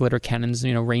 rainbows and glitter cannons,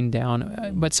 rain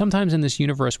down. But sometimes in this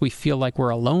universe, we feel like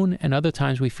we're alone, and other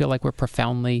times we feel like we're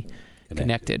profoundly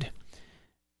connected.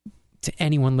 to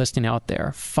anyone listening out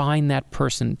there, find that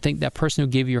person. Think that person who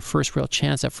gave you your first real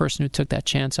chance, that person who took that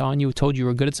chance on you, who told you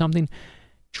were good at something.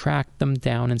 Track them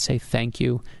down and say thank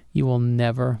you. You will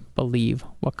never believe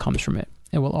what comes from it.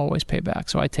 It will always pay back.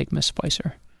 So I take Miss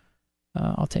Spicer.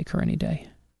 I'll take her any day.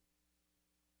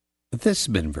 This has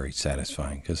been very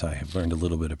satisfying because I have learned a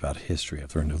little bit about history.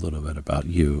 I've learned a little bit about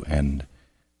you, and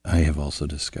I have also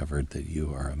discovered that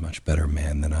you are a much better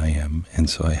man than I am, and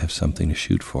so I have something to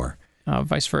shoot for.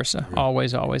 Vice versa.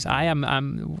 Always, always.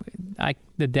 The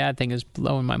dad thing is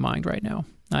blowing my mind right now.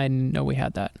 I didn't know we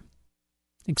had that.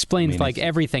 Explains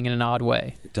everything in an odd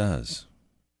way. It does.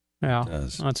 Yeah, it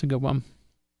does. That's a good one.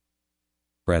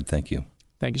 Brad, thank you.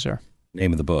 Thank you, sir.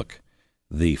 Name of the book,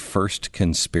 The First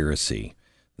Conspiracy,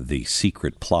 The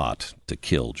Secret Plot to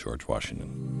Kill George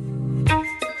Washington.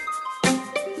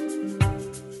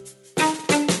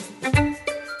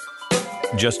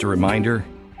 Just a reminder,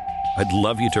 I'd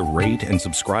love you to rate and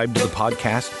subscribe to the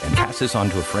podcast and pass this on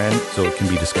to a friend so it can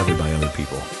be discovered by other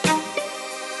people.